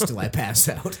paint fumes till I pass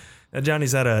out. Now,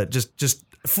 Johnny's had a just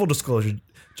full disclosure.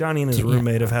 Johnny and his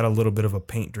roommate have had a little bit of a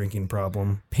paint drinking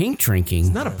problem. Paint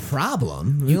drinking. Not a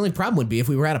problem. The only problem would be if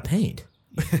we were out of paint.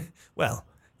 Well,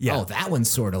 yeah, Oh, that one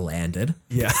sort of landed.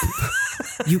 yeah.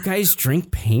 You guys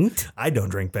drink paint? I don't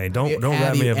drink paint. Don't Have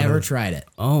wrap me you up. in ever a- tried it?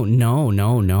 Oh, no.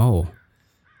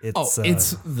 It's,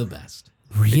 It's the best.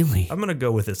 Really? I'm gonna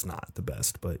go with it's not the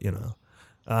best, but you know,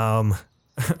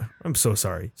 I'm so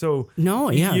sorry. So No,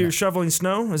 yeah. you're shoveling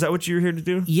snow. Is that what you're here to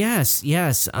do? Yes.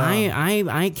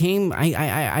 I came.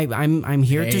 I'm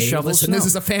here to Hey, shovel listen, snow. this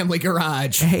is a family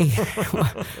garage. Hey,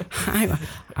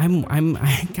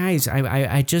 guys.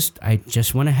 I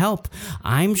just want to help.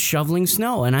 I'm shoveling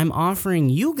snow, and I'm offering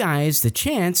you guys the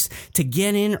chance to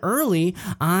get in early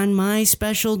on my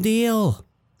special deal.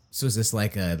 So is this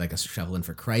like a shoveling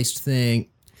for Christ thing?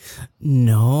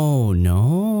 No.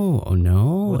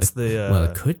 What's the, well,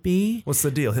 it could be. What's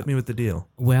the deal? Hit me with the deal.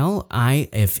 Well,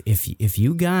 if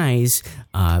you guys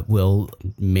will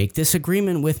make this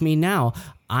agreement with me now,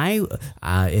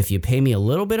 if you pay me a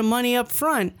little bit of money up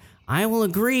front, I will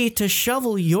agree to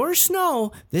shovel your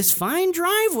snow, this fine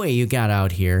driveway you got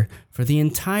out here, for the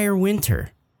entire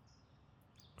winter.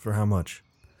 For how much?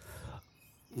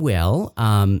 Well,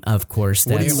 of course,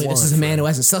 that's Clearly, this is a man who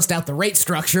hasn't sussed out the rate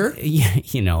structure.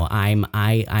 you know,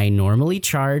 I normally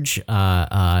charge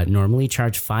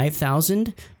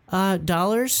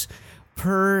 $5,000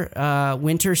 per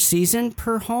winter season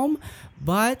per home,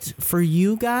 but for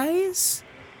you guys,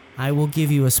 I will give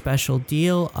you a special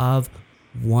deal of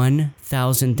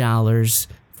 $1,000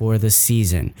 for the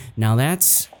season. Now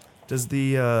that's Does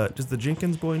the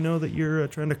Jenkins boy know that you're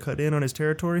trying to cut in on his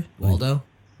territory? Waldo?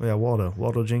 Oh, yeah,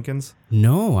 Waldo Jenkins.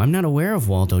 no, I'm not aware of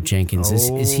Waldo Jenkins.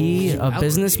 Is he Oh, a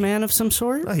businessman of some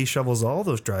sort? Oh, he shovels all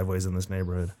those driveways in this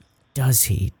neighborhood. Does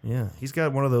he Yeah, he's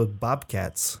got one of those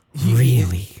bobcats.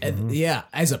 really? Yeah,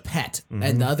 as a pet.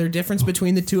 And the other difference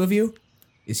between the two of you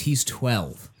is he's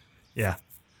 12. Yeah.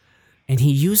 And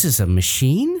he uses a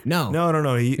machine? No.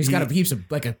 No. He's got a heaps of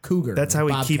like a cougar. That's a how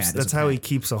he bobcat keeps. as That's a how he pet.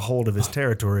 keeps a hold of his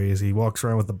territory. Is he walks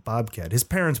around with the bobcat. His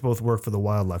parents both work for the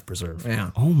wildlife preserve.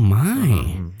 Yeah. Oh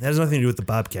my. That has nothing to do with the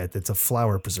bobcat. It's a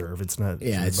flower preserve. It's not.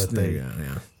 Yeah, it's But they.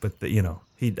 yeah. But you know,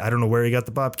 I don't know where he got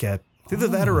the bobcat. It's either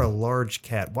that or a large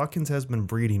cat. Watkins has been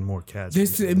breeding more cats.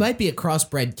 It might be a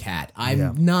crossbred cat. I'm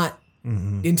Yeah. not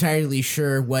entirely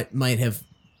sure what might have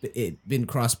it been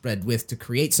crossbred with to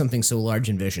create something so large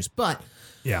and vicious. But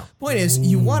Yeah. point is,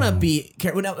 you want to be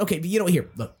careful. Now, okay, but you know, here,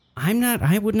 look.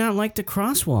 I would not like to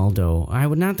cross Waldo. I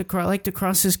would not like to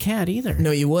cross his cat either. No,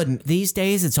 you wouldn't. These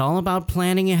days, it's all about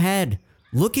planning ahead,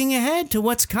 looking ahead to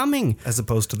what's coming. As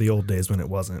opposed to the old days when it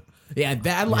wasn't. Yeah,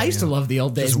 I used to love the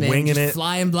old days, Just man. winging just it.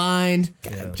 flying blind.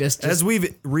 Just As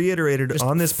we've reiterated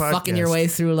on this podcast fucking your way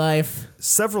through life.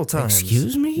 several times.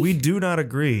 Excuse me? We do not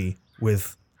agree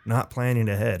with not planning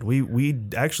ahead. We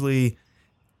actually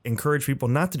encourage people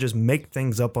not to just make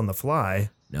things up on the fly.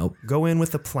 Nope. Go in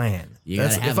with a plan. You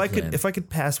gotta have a plan. If I could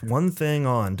pass one thing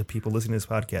on to people listening to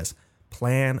this podcast,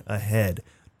 plan ahead.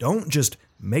 Don't just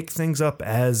make things up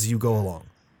as you go along.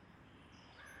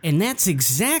 And that's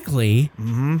exactly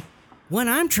what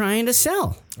I'm trying to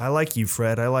sell. I like you,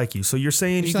 Fred. I like you. So you're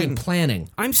saying you You're can planning.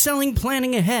 I'm selling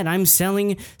planning ahead. I'm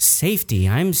selling safety.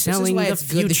 I'm This is selling why the it's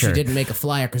good that you future. didn't make a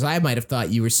flyer, because I might have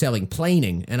thought you were selling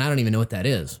planing, and I don't even know what that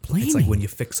is. It's like when you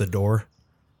fix a door.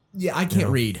 Yeah, I can't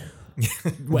read.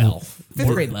 Well, fifth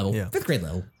grade level. Yeah. Fifth grade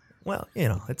level. Well, you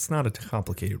know, it's not a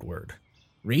complicated word.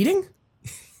 Reading?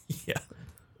 Yeah.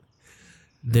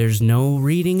 There's no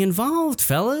reading involved,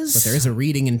 fellas. But there is a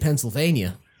reading in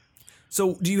Pennsylvania.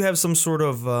 So, do you have some sort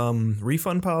of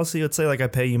refund policy? Let's say, like, I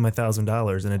pay you my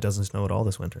 $1,000 and it doesn't snow at all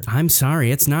this winter. I'm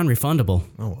sorry, it's non-refundable.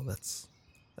 Oh, well, that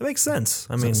makes sense.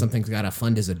 I mean, Something's got to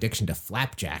fund his addiction to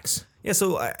flapjacks. yeah.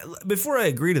 So, before I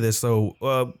agree to this,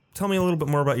 though, tell me a little bit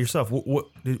more about yourself.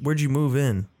 Where'd you move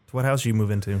in What house you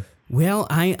move into? Well,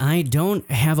 I don't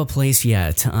have a place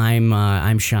yet.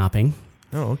 I'm shopping,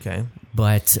 Oh, okay.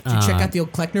 but Check out the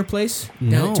old Kleckner place down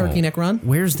no. at Turkey Neck Run.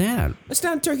 Where's that? It's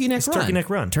down Turkey Neck Run. Turkey Neck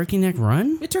Run. Turkey Neck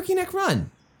Run? Yeah, Turkey Neck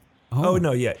Run. Oh,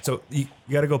 no, yeah. So you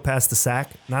got to go past the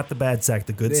sack, not the bad sack,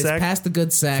 the good It's sack. past the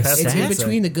good sack. Past It's the in good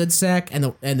between the good sack and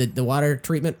the water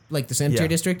treatment, like the sanitary Yeah.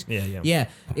 district. Yeah. Yeah,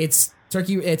 it's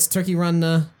Turkey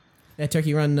Run.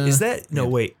 Turkey Run. Is that no?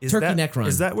 Wait, is Turkey that Neck Run.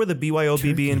 Is that where the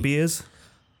BYOBB&B is?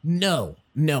 No,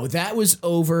 that was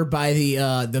over by the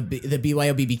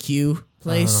BYO BBQ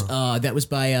place. That was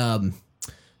by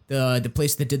the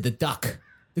place that did the duck,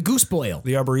 the goose boil,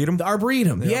 The Arboretum? the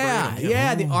Arboretum. Yeah,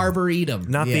 Arboretum, the Arboretum.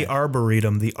 Not Yeah. the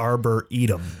Arboretum, the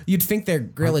Arboretum. You'd think they're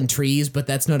grilling trees, but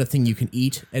that's not a thing you can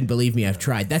eat. And believe me, I've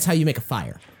tried. That's how you make a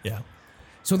fire. Yeah.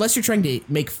 So unless you're trying to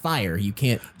make fire, you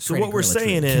can't. So try to what we're grill a tree.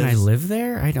 saying Can I is, live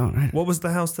there? I don't. what was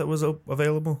the house that was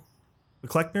available? The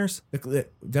Kleckners?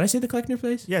 Did I say the Kleckner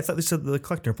place? Yeah, I thought they said the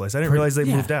Kleckner place. I didn't realize they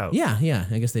moved out. Yeah.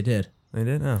 I guess they did. They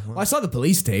did? Oh, well. Well, I saw the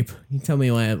police tape. You tell me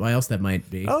why else that might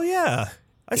be. Oh, yeah.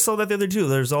 I saw that the other too.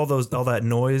 There's all that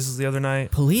noise the other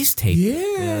night. Police tape. Yeah.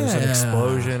 There's an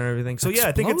explosion and everything. So yeah,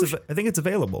 I think it's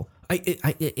available.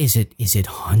 Is it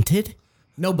haunted?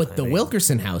 No, but the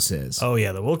Wilkerson house is. Oh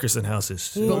yeah, the Wilkerson house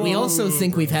is. But we also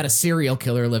think we've had a serial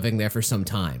killer living there for some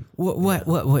time. What?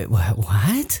 Wow,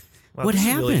 What this is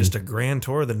happened? really just a grand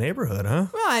tour of the neighborhood, huh?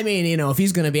 Well, I mean, if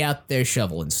he's going to be out there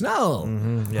shoveling snow,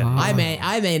 Yeah. I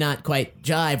may not quite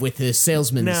jive with his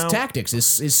salesman's No. tactics,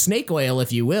 his snake oil,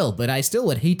 if you will, but I still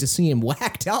would hate to see him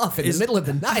whacked off in the middle of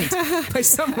the night by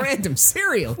some random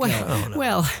serial killer.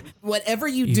 Well, Whatever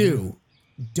you do,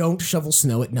 don't shovel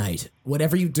snow at night.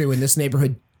 Whatever you do in this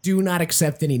neighborhood, do not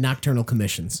accept any nocturnal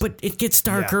commissions. but it gets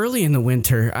dark Yeah. early in the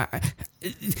winter.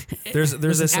 There's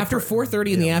this After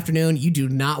 4:30 in the afternoon, you do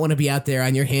not want to be out there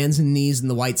on your hands and knees in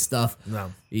the white stuff.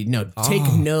 No.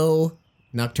 Take no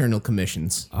nocturnal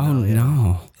commissions. Oh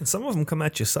no! And some of them come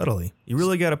at you subtly. You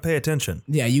really got to pay attention.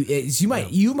 Yeah,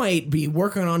 you might be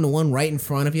working on the one right in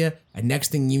front of you, and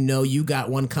next thing you know, you got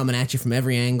one coming at you from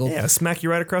every angle. Yeah, smack you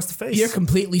right across the face. You're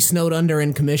completely snowed under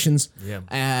in commissions. Yeah.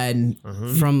 And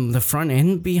From the front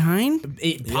and behind.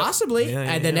 possibly, Yeah,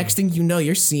 and the next thing you know,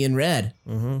 you're seeing red.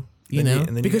 Mm-hmm. And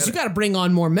then you because you got to bring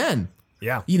on more men.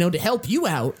 Yeah. To help you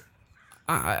out.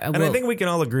 And I think we can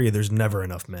all agree there's never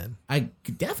enough men.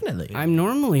 Definitely. I'm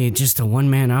normally just a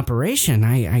one-man operation.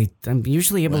 I'm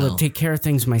usually able Well. to take care of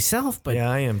things myself, but Yeah,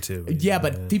 I am too. Yeah,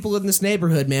 but people in this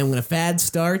neighborhood, man, when a fad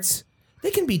starts,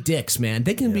 they can be dicks, man.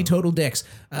 They can be total dicks.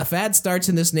 A fad starts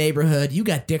in this neighborhood, you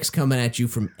got dicks coming at you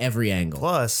from every angle.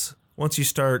 Plus, once you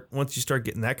start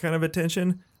getting that kind of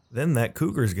attention, then that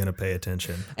cougar's gonna pay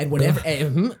attention. And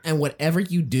whatever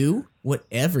you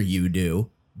do,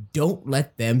 don't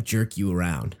let them jerk you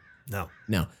around. No.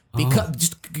 No,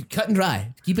 just cut and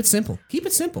dry. Keep it simple.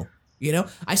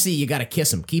 I see you got to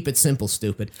kiss them. Keep it simple,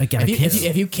 stupid. I gotta kiss.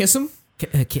 If you kiss them,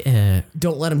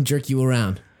 don't let them jerk you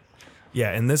around.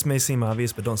 Yeah, and this may seem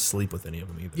obvious, but don't sleep with any of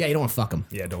them either. Yeah, you don't want to fuck them.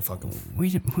 Yeah, don't fuck them.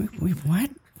 wait, what?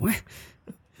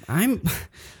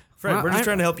 Fred, we're just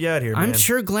trying to help you out here, man. I'm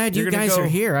sure glad You're you gonna guys go- are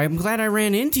here. I'm glad I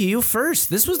ran into you first.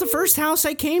 This was the first house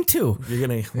I came to. You're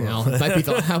gonna. It might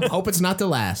be I hope it's not the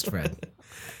last, Fred.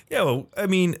 Yeah, well, I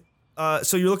mean,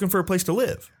 so you're looking for a place to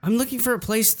live? I'm looking for a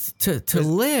place to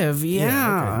live.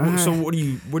 Yeah. Okay. So what are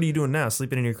you doing now?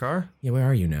 Sleeping in your car? Yeah, where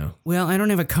are you now? Well, I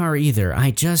don't have a car either. I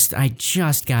just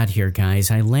got here, guys.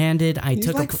 I landed. I He's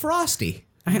took like a Frosty,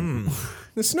 the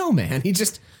snowman.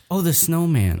 the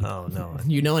snowman. Oh no.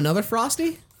 You know another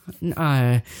Frosty?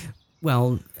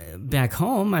 Well, back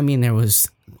home, I mean, there was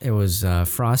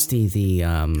Frosty the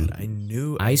I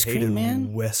knew Ice I cream hated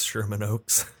man? West Sherman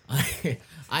Oaks.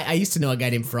 I used to know a guy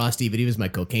named Frosty, but he was my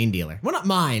cocaine dealer. Well, not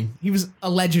mine. He was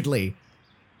allegedly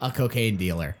a cocaine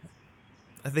dealer.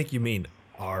 I think you mean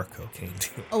our cocaine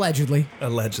dealer. Allegedly.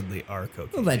 Allegedly our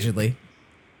cocaine. Allegedly.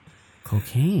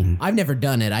 cocaine. I've never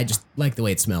done it. I just like the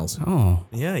way it smells. Oh,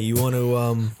 Yeah, you want to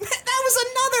That was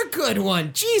another good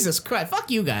one. Jesus Christ. Fuck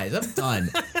you guys. I'm done.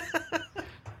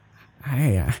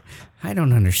 I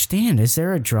don't understand. Is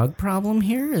there a drug problem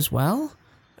here as well?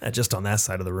 just on that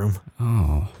side of the room.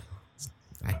 Oh,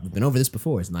 We've been over this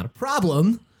before. It's not a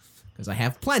problem because I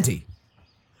have plenty.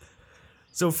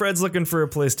 So Fred's looking for a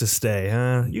place to stay.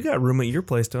 You got room at your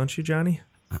place, don't you, Johnny?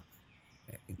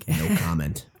 No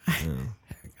comment.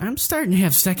 I'm starting to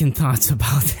have second thoughts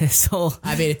about this whole.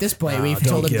 I mean, at this point, we've don't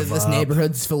told him that give this up.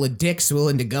 neighborhood's full of dicks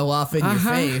willing to go off in your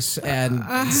face and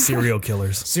Serial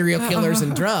killers. serial killers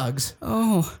and drugs.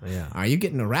 Oh, Yeah. Are you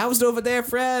getting aroused over there,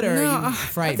 Fred, or are you I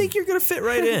frightened? think you're gonna fit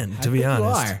right in, to be You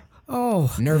honest. are.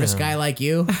 Oh, Nervous guy like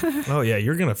you. Oh yeah,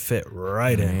 you're gonna fit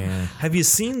right in. Yeah. Have you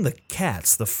seen the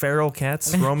cats, the feral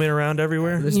cats roaming around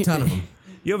everywhere? There's a ton of them.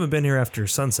 You haven't been here after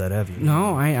sunset, have you?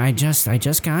 no, I just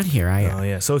got here. Oh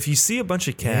yeah. So if you see a bunch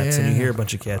of cats and you hear a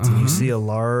bunch of cats and you see a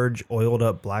large oiled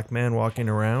up black man walking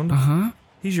around,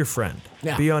 he's your friend.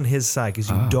 Yeah. Be on his side because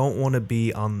you don't want to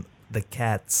be on the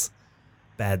cat's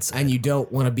bad side. And you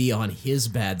don't want to be on his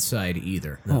bad side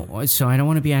either. Oh, so I don't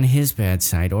want to be on his bad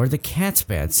side or the cat's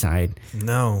bad side.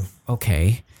 No.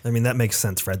 Okay. I mean that makes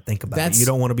sense, Fred. Think about That's- it. You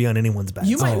don't want to be on anyone's bad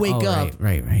You side. might wake up.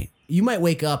 Right. You might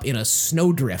wake up in a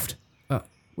snowdrift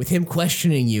with him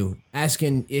questioning you,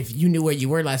 asking if you knew where you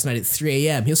were last night at 3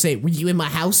 a.m. He'll say, "Were you in my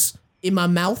house? In my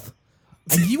mouth?"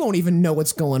 And you won't even know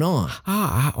what's going on.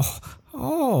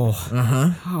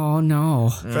 Oh no.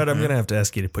 Fred, I'm gonna have to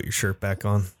ask you to put your shirt back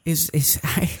on.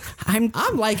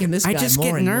 I'm liking this guy I just more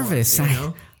get and more, nervous. you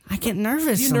know? I get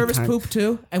nervous. Do you nervous sometimes. poop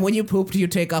too? And when you poop, do you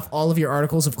take off all of your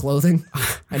articles of clothing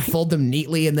and fold them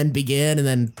neatly and then begin and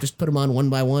then just put them on one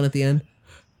by one at the end?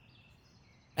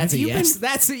 That's a you yes.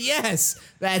 That's a yes.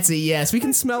 That's a yes. We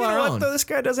can smell You know our what, own. though? This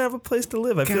guy doesn't have a place to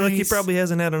live. I feel like he Guys. probably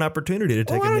hasn't had an opportunity to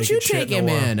take Why a don't naked you shit take in him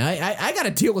a while. in? I got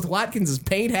to deal with Watkins'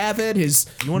 paint habit. His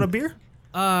You want a beer?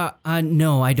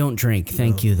 No, I don't drink.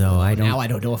 Thank you though. I don't. now I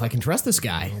don't know if I can trust this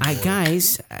guy.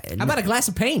 Guys. How about a glass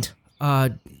of paint?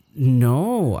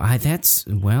 No. That's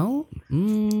well.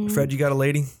 Fred, you got a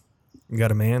lady? You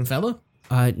got a man? Fella?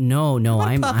 No.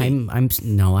 puppy?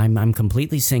 I'm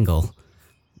completely single.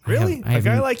 Really? I A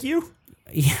guy haven't- like you?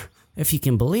 Yeah, if you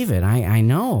can believe it. I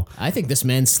know. I think this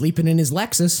man's sleeping in his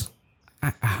Lexus.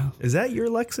 Is that your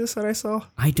Lexus that I saw?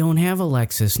 I don't have a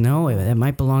Lexus. No, it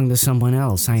might belong to someone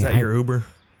else. Is that your Uber?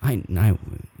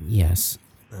 Yes.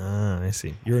 I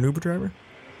see. You're an Uber driver?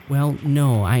 Well,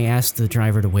 no. I asked the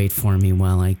driver to wait for me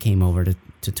while I came over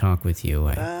to talk with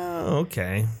you. Oh,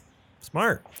 okay.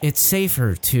 Smart. It's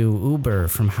safer to Uber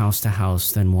from house to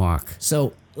house than walk.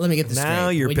 So let me get this straight. Now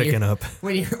you're When picking up.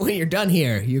 When you're done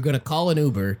here, you're gonna call an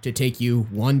Uber to take you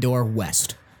one door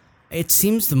west. It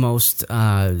seems the most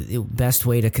best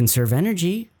way to conserve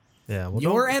energy. Yeah. Well,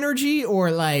 Your don't- energy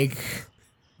or like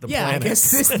the yeah, planet. I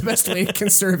guess this is the best way to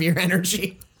conserve your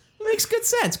energy. Makes good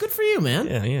sense. Good for you, man.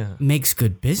 Yeah. Makes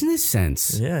good business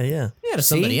sense. Yeah. Yeah, to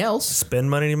somebody else. Spend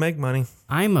money to make money.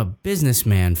 I'm a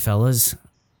businessman, fellas.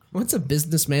 What's a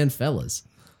businessman, fellas?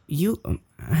 You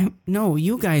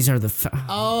guys are the.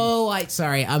 Oh,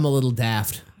 sorry, I'm a little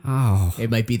daft. Oh, It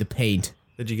might be the paint.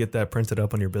 Did you get that printed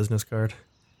up on your business card?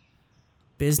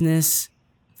 business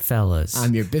fellas.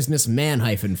 I'm your businessman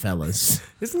hyphen fellas.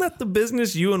 Isn't that the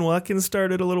business you and Watkins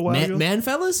started a little while ago? Man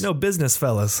fellas? No, business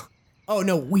fellas. Oh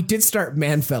no, we did start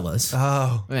man fellas.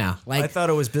 Oh. Yeah, like I thought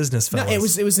it was business no,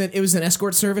 fellas. it was an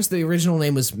escort service. The original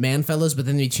name was Man Fellas, but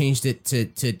then we changed it to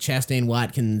Chastain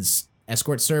Watkins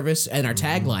Escort Service, and our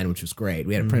tagline, which was great,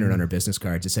 we had it printed on our business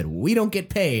cards. It said, "We don't get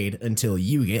paid until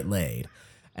you get laid."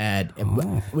 And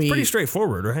we pretty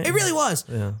straightforward, right? It really was.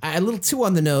 A little too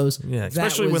on the nose. Yeah, That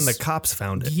especially when was- the cops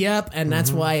found it. Yep, and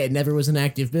that's why it never was an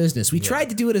active business. We tried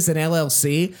to do it as an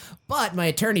LLC, but my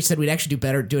attorney said we'd actually do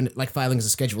better doing it like filing as a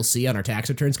Schedule C on our tax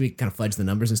returns. We kind of fudge the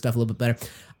numbers and stuff a little bit better.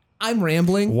 I'm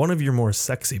rambling. One of your more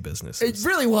sexy businesses. It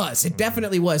really was. It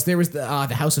definitely was. There was the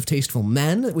House of Tasteful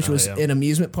Men, which was yeah. an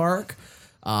amusement park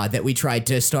that we tried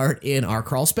to start in our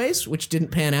crawl space, which didn't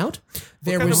pan out.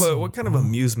 There What kind of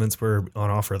amusements were on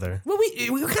offer there? well, we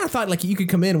kind of thought like you could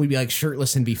come in and we'd be like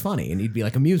shirtless and be funny, and you'd be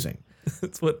like amusing.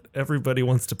 That's what everybody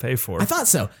wants to pay for. I thought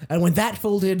so. And when that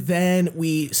folded, then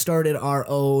we started our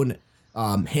own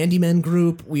handyman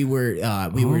group. We were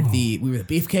the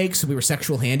Beefcakes. We were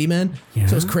sexual handymen. So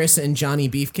it was Chris and Johnny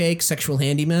Beefcake, sexual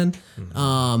handymen.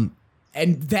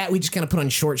 And that we just kind of put on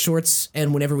short shorts.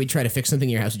 And whenever we try to fix something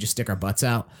in your house, we just stick our butts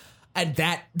out. And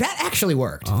that actually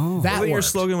worked. That Wasn't your worked.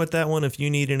 slogan with that one? If you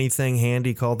need anything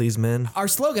handy, call these men. Our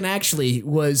slogan actually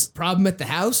was problem at the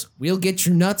house, we'll get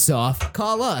your nuts off.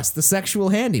 Call us, the sexual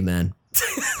handyman.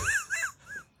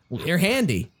 We're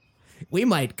handy. We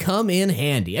might come in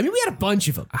handy. I mean, we had a bunch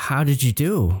of them. How did you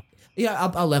do?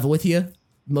 Yeah, I'll level with you.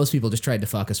 Most people just tried to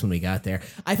fuck us when we got there.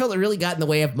 I felt it really got in the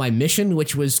way of my mission,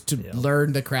 which was to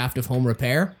learn the craft of home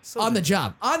repair. On the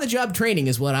job. On the job training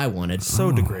is what I wanted.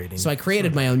 So degrading. So I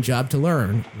created my own job to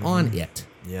learn on it.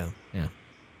 yeah. Yeah.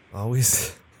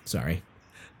 Always Sorry.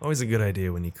 a good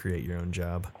idea when you create your own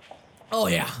job. Oh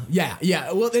yeah.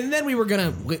 Well, and then we were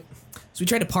gonna. So we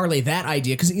tried to parlay that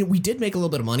idea because we did make a little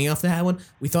bit of money off that one.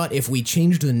 We thought if we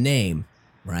changed the name,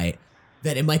 right,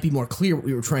 that it might be more clear what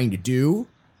we were trying to do,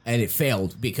 and it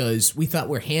failed because we thought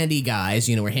we're handy guys.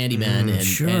 We're handymen, and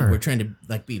sure. we're trying to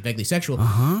like be vaguely sexual.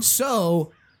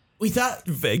 So we thought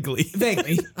Vaguely.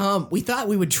 we thought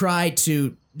we would try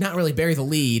to not really bury the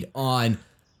lead on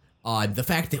the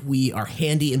fact that we are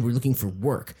handy and we're looking for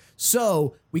work.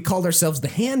 So we called ourselves the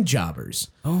Hand Jobbers.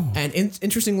 Oh. And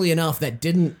interestingly enough, that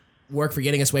didn't work for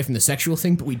getting us away from the sexual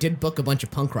thing, but we did book a bunch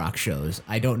of punk rock shows.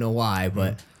 I don't know why,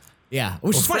 but yeah,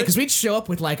 which is funny because we'd show up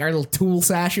with like our little Tool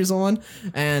sashes on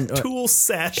and Tool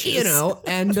sashes. you know,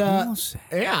 and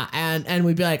yeah, and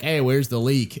we'd be like, "Hey, where's the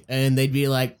leak?" And they'd be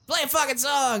like, "Play a fucking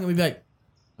song," and we'd be like,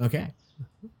 "Okay,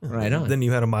 right on." Then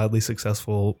you had a mildly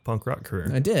successful punk rock career.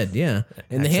 I did, yeah.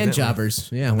 And the Hand Jobbers,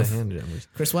 yeah, with The Hand Jobbers.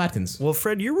 Chris Watkins. Well,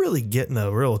 Fred, you're really getting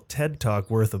a real TED Talk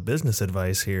worth of business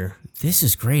advice here. This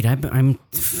is great. I'm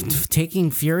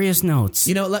taking furious notes.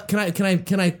 You know, can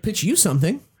I pitch you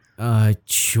something?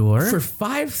 Sure. For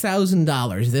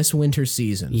 $5,000 this winter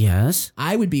season, Yes.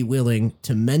 I would be willing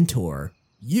to mentor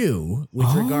you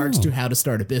with regards to how to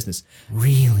start a business.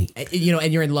 Really? You know,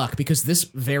 and you're in luck because this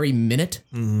very minute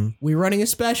we're running a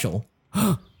special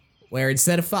where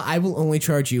instead of I will only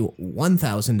charge you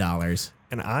 $1,000.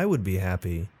 And I would be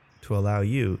happy to allow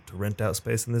you to rent out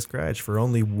space in this garage for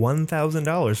only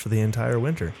 $1,000 for the entire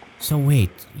winter. So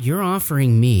wait, you're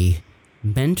offering me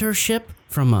mentorship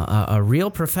from a real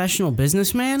professional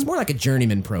businessman It's more like a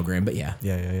journeyman program, but yeah.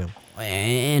 Yeah.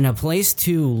 and a place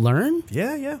to learn,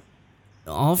 Yeah.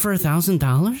 all for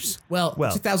 $1,000? Well,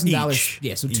 Well, $2,000. each.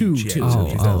 Yeah, so Each, two.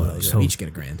 yeah. So each get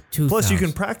a grand. Plus, you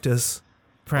can practice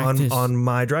on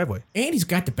my driveway. And he's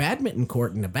got the badminton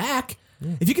court in the back.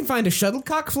 If you can find a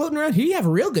shuttlecock floating around here, you have a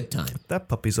real good time. That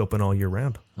puppy's open all year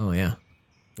round. Oh yeah.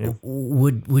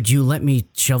 Would you let me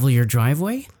shovel your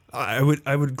driveway? I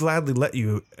would gladly let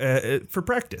you for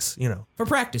practice. You know. For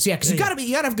practice, yeah, because you gotta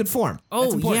have good form. Oh,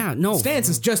 That's important. yeah, no. Stance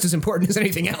is just as important as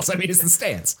anything else. I mean, it's the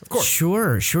stance, of course.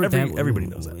 Sure. Everybody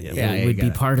knows that. Yeah. Yeah, you would be got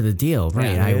it. part of the deal,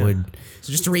 right? Yeah, I would.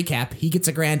 So just to recap, he gets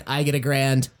a grand, I get a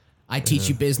grand. I teach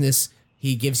you business.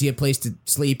 He gives you a place to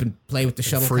sleep and play with the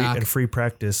shuttlecock, Free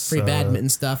practice, free badminton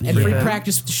stuff, and free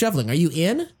practice with the shoveling. Are you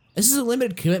in? This is a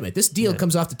limited commitment. This deal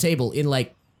comes off the table in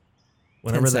like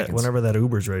whenever 10 seconds. that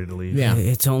Uber's ready to leave. Yeah.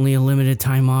 It's only a limited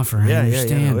time offer. I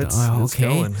understand. No, it's okay.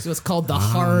 going. So it's called the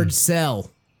hard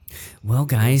sell. Well,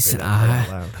 guys,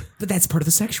 Loud. But that's part of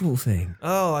the sexual thing.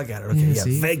 Oh, I got it. Okay, yeah,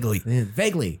 see? vaguely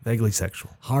Vaguely sexual.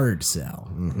 hard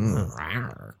sell.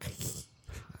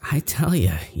 I tell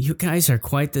you guys are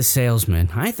quite the salesman.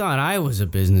 I thought I was a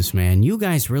businessman. You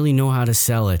guys really know how to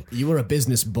sell it. You are a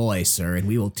business boy, sir, and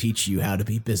we will teach you how to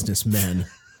be businessmen.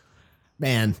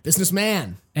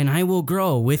 Businessman. And I will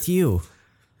grow with you.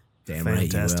 Damn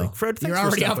Fantastic. right you will. Fred, thanks you're for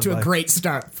already off to stopping a by. great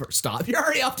stop. You're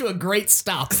already off to a great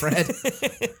stop, Fred.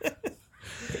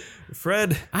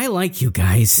 Fred, I like you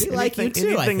guys. We like you too, I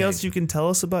anything think. else you can tell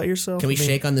us about yourself? Can we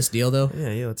shake on this deal, though?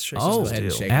 Yeah, let's shake Oh, this deal.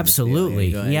 shake.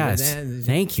 absolutely. Go ahead. Yes.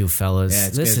 Thank you, fellas. Yeah,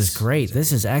 it's this good. is great.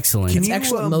 This is excellent. It's you,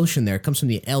 excellent motion there. It comes from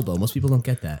the elbow. Most people don't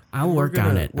get that. I'll work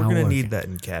on it. We're I'll gonna work. need that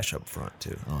in cash up front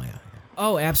too. Oh, yeah.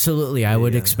 Oh, absolutely. I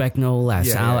would expect no less.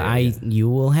 Yeah, yeah. You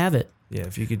will have it. Yeah,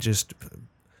 if you could just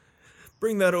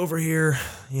bring that over here,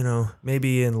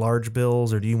 maybe in large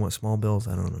bills, or do you want small bills?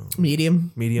 I don't know.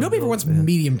 Medium? Medium Nobody ever bills, wants yeah.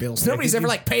 medium bills. Nobody's could ever you-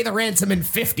 like pay the ransom in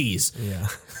 50s. Yeah,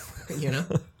 You know?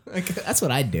 Like, that's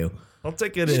what I'd do. I'll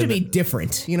take it Just to in. be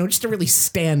different. Just to really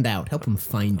stand out. Help them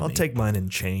find I'll me. take mine in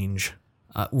change.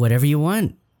 Whatever you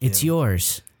want. It's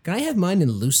yours. Can I have mine in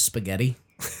loose spaghetti?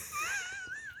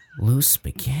 Loose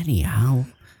spaghetti. How?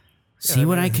 See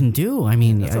what I can do. I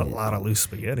mean, That's a lot of loose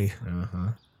spaghetti.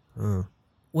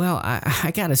 well,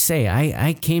 I gotta say,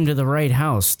 I came to the right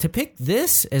house to pick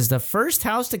this as the first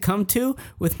house to come to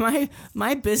with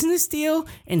my business deal,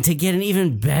 and to get an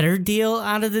even better deal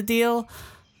out of the deal.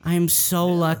 I'm so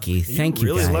lucky. Thank you,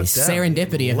 really guys. lucked out.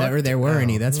 Serendipity, if ever there were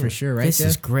any. That's for sure, right This there.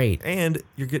 is great. And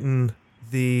you're getting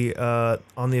the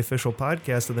on the official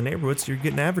podcast of the Neighborhoods. You're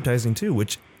getting advertising too,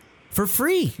 which For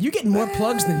free. You're getting more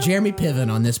plugs than Jeremy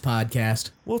Piven on this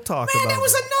podcast. we'll talk Man, about. that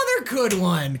was another good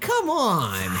one. Come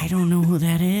on. I don't know who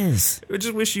that is. I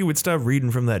just wish you would stop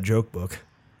reading from that joke book.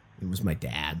 It was my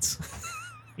dad's.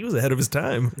 He was ahead of his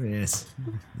time. Yes.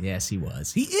 Yes, he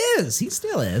was. He is. He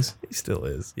still is. He still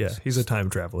is. Yeah, he's a time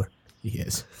traveler. He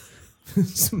is.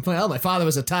 Well, my father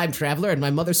was a time traveler and my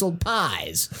mother sold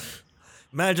pies.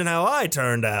 Imagine how I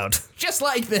turned out. Just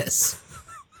like this.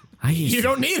 I used You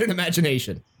don't need an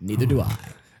imagination. Neither do I.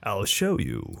 I'll show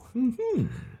you.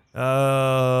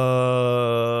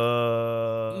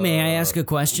 May I ask a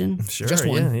question? Sure. Just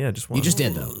one. Yeah, just one. You just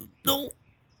did, though. No.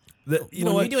 You know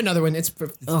When what? we do another one, it's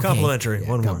Okay. Complimentary.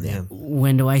 One more. yeah. Yeah.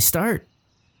 When do I start?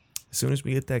 As soon as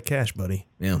we get that cash, buddy.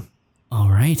 Yeah. All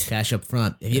right. Cash up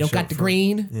front. If you don't Cash got up the front.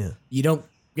 green, Yeah. you don't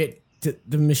get to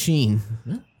the machine.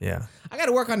 Yeah. I got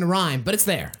to work on the rhyme, but it's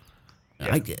there.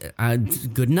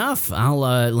 Good enough. I'll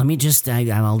let me just.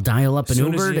 I'll dial up an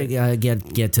Soon as Uber to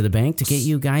get to the bank to get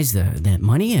you guys that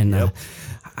money, and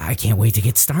I can't wait to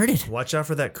get started. Watch out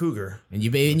for that cougar. And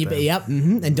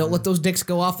and don't let those dicks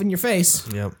go off in your face.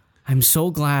 Yep. I'm so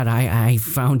glad I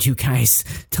found you guys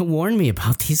to warn me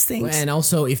about these things. And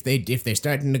also, if they're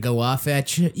starting to go off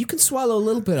at you, you can swallow a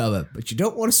little bit of it, but you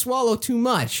don't want to swallow too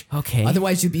much. Okay.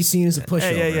 Otherwise, you'd be seen as a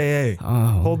pushover. Hey. Oh.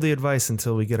 Hold the advice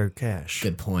until we get our cash.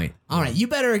 Good point. All right, you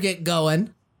better get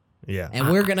going. Yeah. And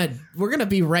we're gonna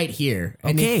be right here.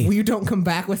 And Okay. if you don't come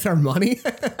back with our money,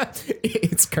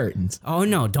 it's curtains. Oh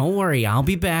no, don't worry. I'll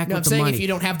be back No, I'm with the saying money. if you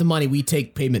don't have the money, we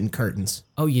take payment in curtains.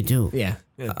 Oh, you do? Yeah.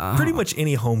 Pretty much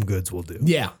any home goods will do.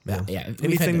 Yeah. We've had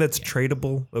Anything to- that's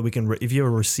tradable that we can, if you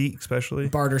have a receipt, especially.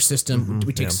 barter system.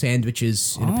 We take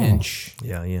sandwiches in a Oh. pinch.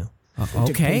 Yeah, yeah. We took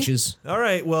Okay. pinches. All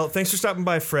right. Well, thanks for stopping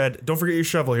by, Fred. Don't forget your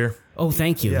shovel here. Oh,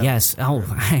 thank you. Yeah. Yes. Oh,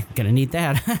 I'm gonna need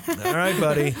that. All right,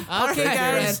 buddy. Okay,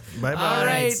 guys. Bye-bye. All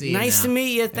right. See you Nice now. to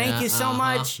meet you. Thank you so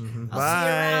much. I'll Bye. see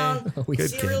you around. We- Good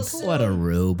See you real kid. soon. What a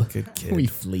rube. Good kid. We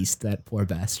fleeced that poor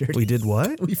bastard. We did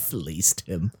what? We fleeced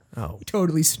him. Oh, We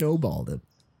totally snowballed him.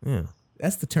 yeah.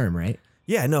 That's the term, right?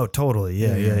 Yeah, no, totally.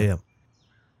 Yeah.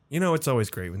 You know, it's always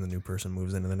great when the new person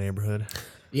moves into the neighborhood.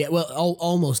 Yeah, well,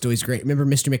 almost always great. Remember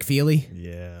Mr. McFeely?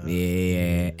 Yeah.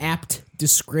 Yeah. Apt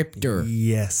descriptor.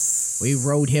 Yes. We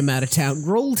rolled him out of town.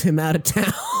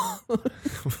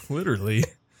 Literally.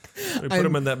 We put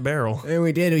him in that barrel. And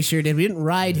we did. We sure did. We didn't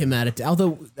ride him out of town.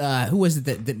 Although, who was it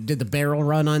that did the barrel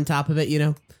run on top of it, you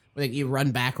know? Like you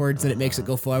run backwards and it makes it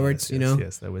go forwards, you know?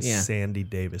 Yes, that was Yeah. Sandy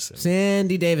Davison.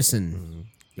 Sandy Davison.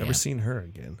 Never seen her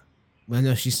again. Well,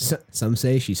 no, some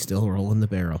say she's still rolling the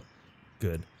barrel.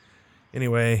 Good.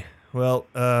 Anyway, well,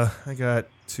 I got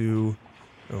to.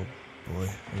 Oh boy,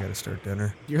 I got to start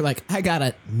dinner. You're like, I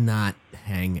gotta not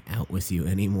hang out with you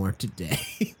anymore today.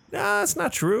 Nah, it's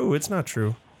not true. It's not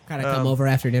true. Gotta come over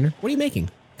after dinner. What are you making?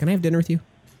 Can I have dinner with you?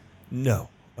 No,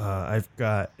 I've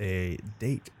got a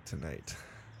date tonight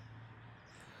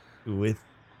with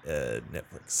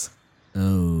Netflix.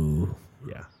 Oh.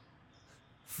 Yeah.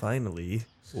 Finally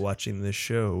watching this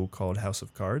show called House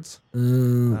of Cards.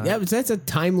 Yeah, but that's a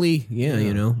timely,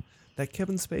 you know. That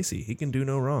Kevin Spacey, he can do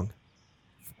no wrong.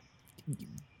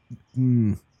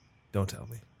 Don't tell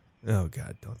me. Oh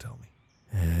God, don't tell me.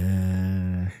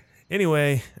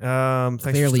 Anyway, thanks.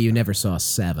 Clearly, you never saw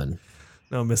Seven.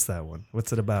 No, missed that one.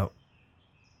 What's it about?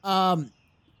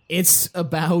 It's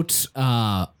about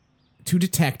two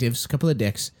detectives, a couple of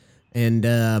dicks, and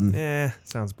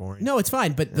Sounds boring. no, it's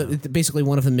fine. But basically,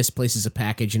 one of them misplaces a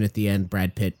package, and at the end,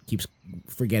 Brad Pitt keeps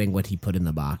forgetting what he put in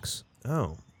the box.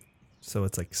 Oh, so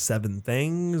it's like 7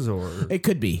 things, or It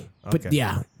could be, but Okay.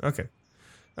 yeah, okay.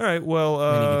 All right. Well,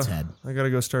 Then he gets head. I gotta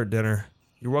go start dinner.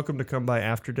 You're welcome to come by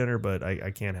after dinner, but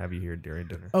I can't have you here during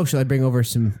dinner. Oh, shall I bring over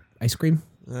some ice cream,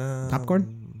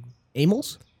 popcorn,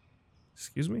 Amels,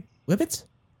 Excuse me? Whippets?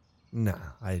 Nah,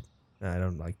 I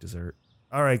don't like dessert.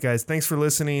 All right, guys. Thanks for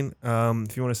listening.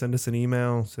 If you want to send us an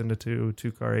email, send it to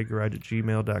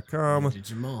 2car8garage@gmail.com.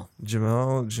 Jamal.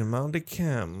 Jamal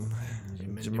DeCam.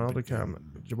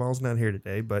 Jamal's not here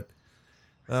today, but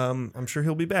I'm sure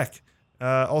he'll be back.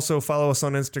 Also, follow us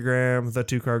on Instagram, The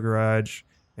 2 Car Garage,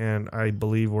 and I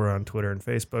believe we're on Twitter and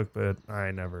Facebook, but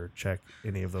I never check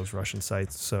any of those Russian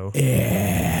sites. So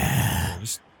yeah,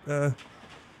 just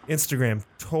Instagram,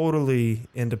 totally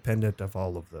independent of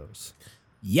all of those.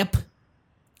 Yep.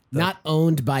 Not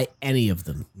owned by any of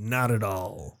them. Not at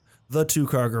all. The 2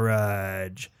 Car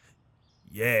Garage.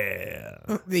 Yeah.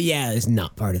 The yeah is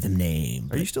not part of the name.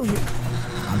 Are you still here?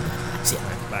 I'm back.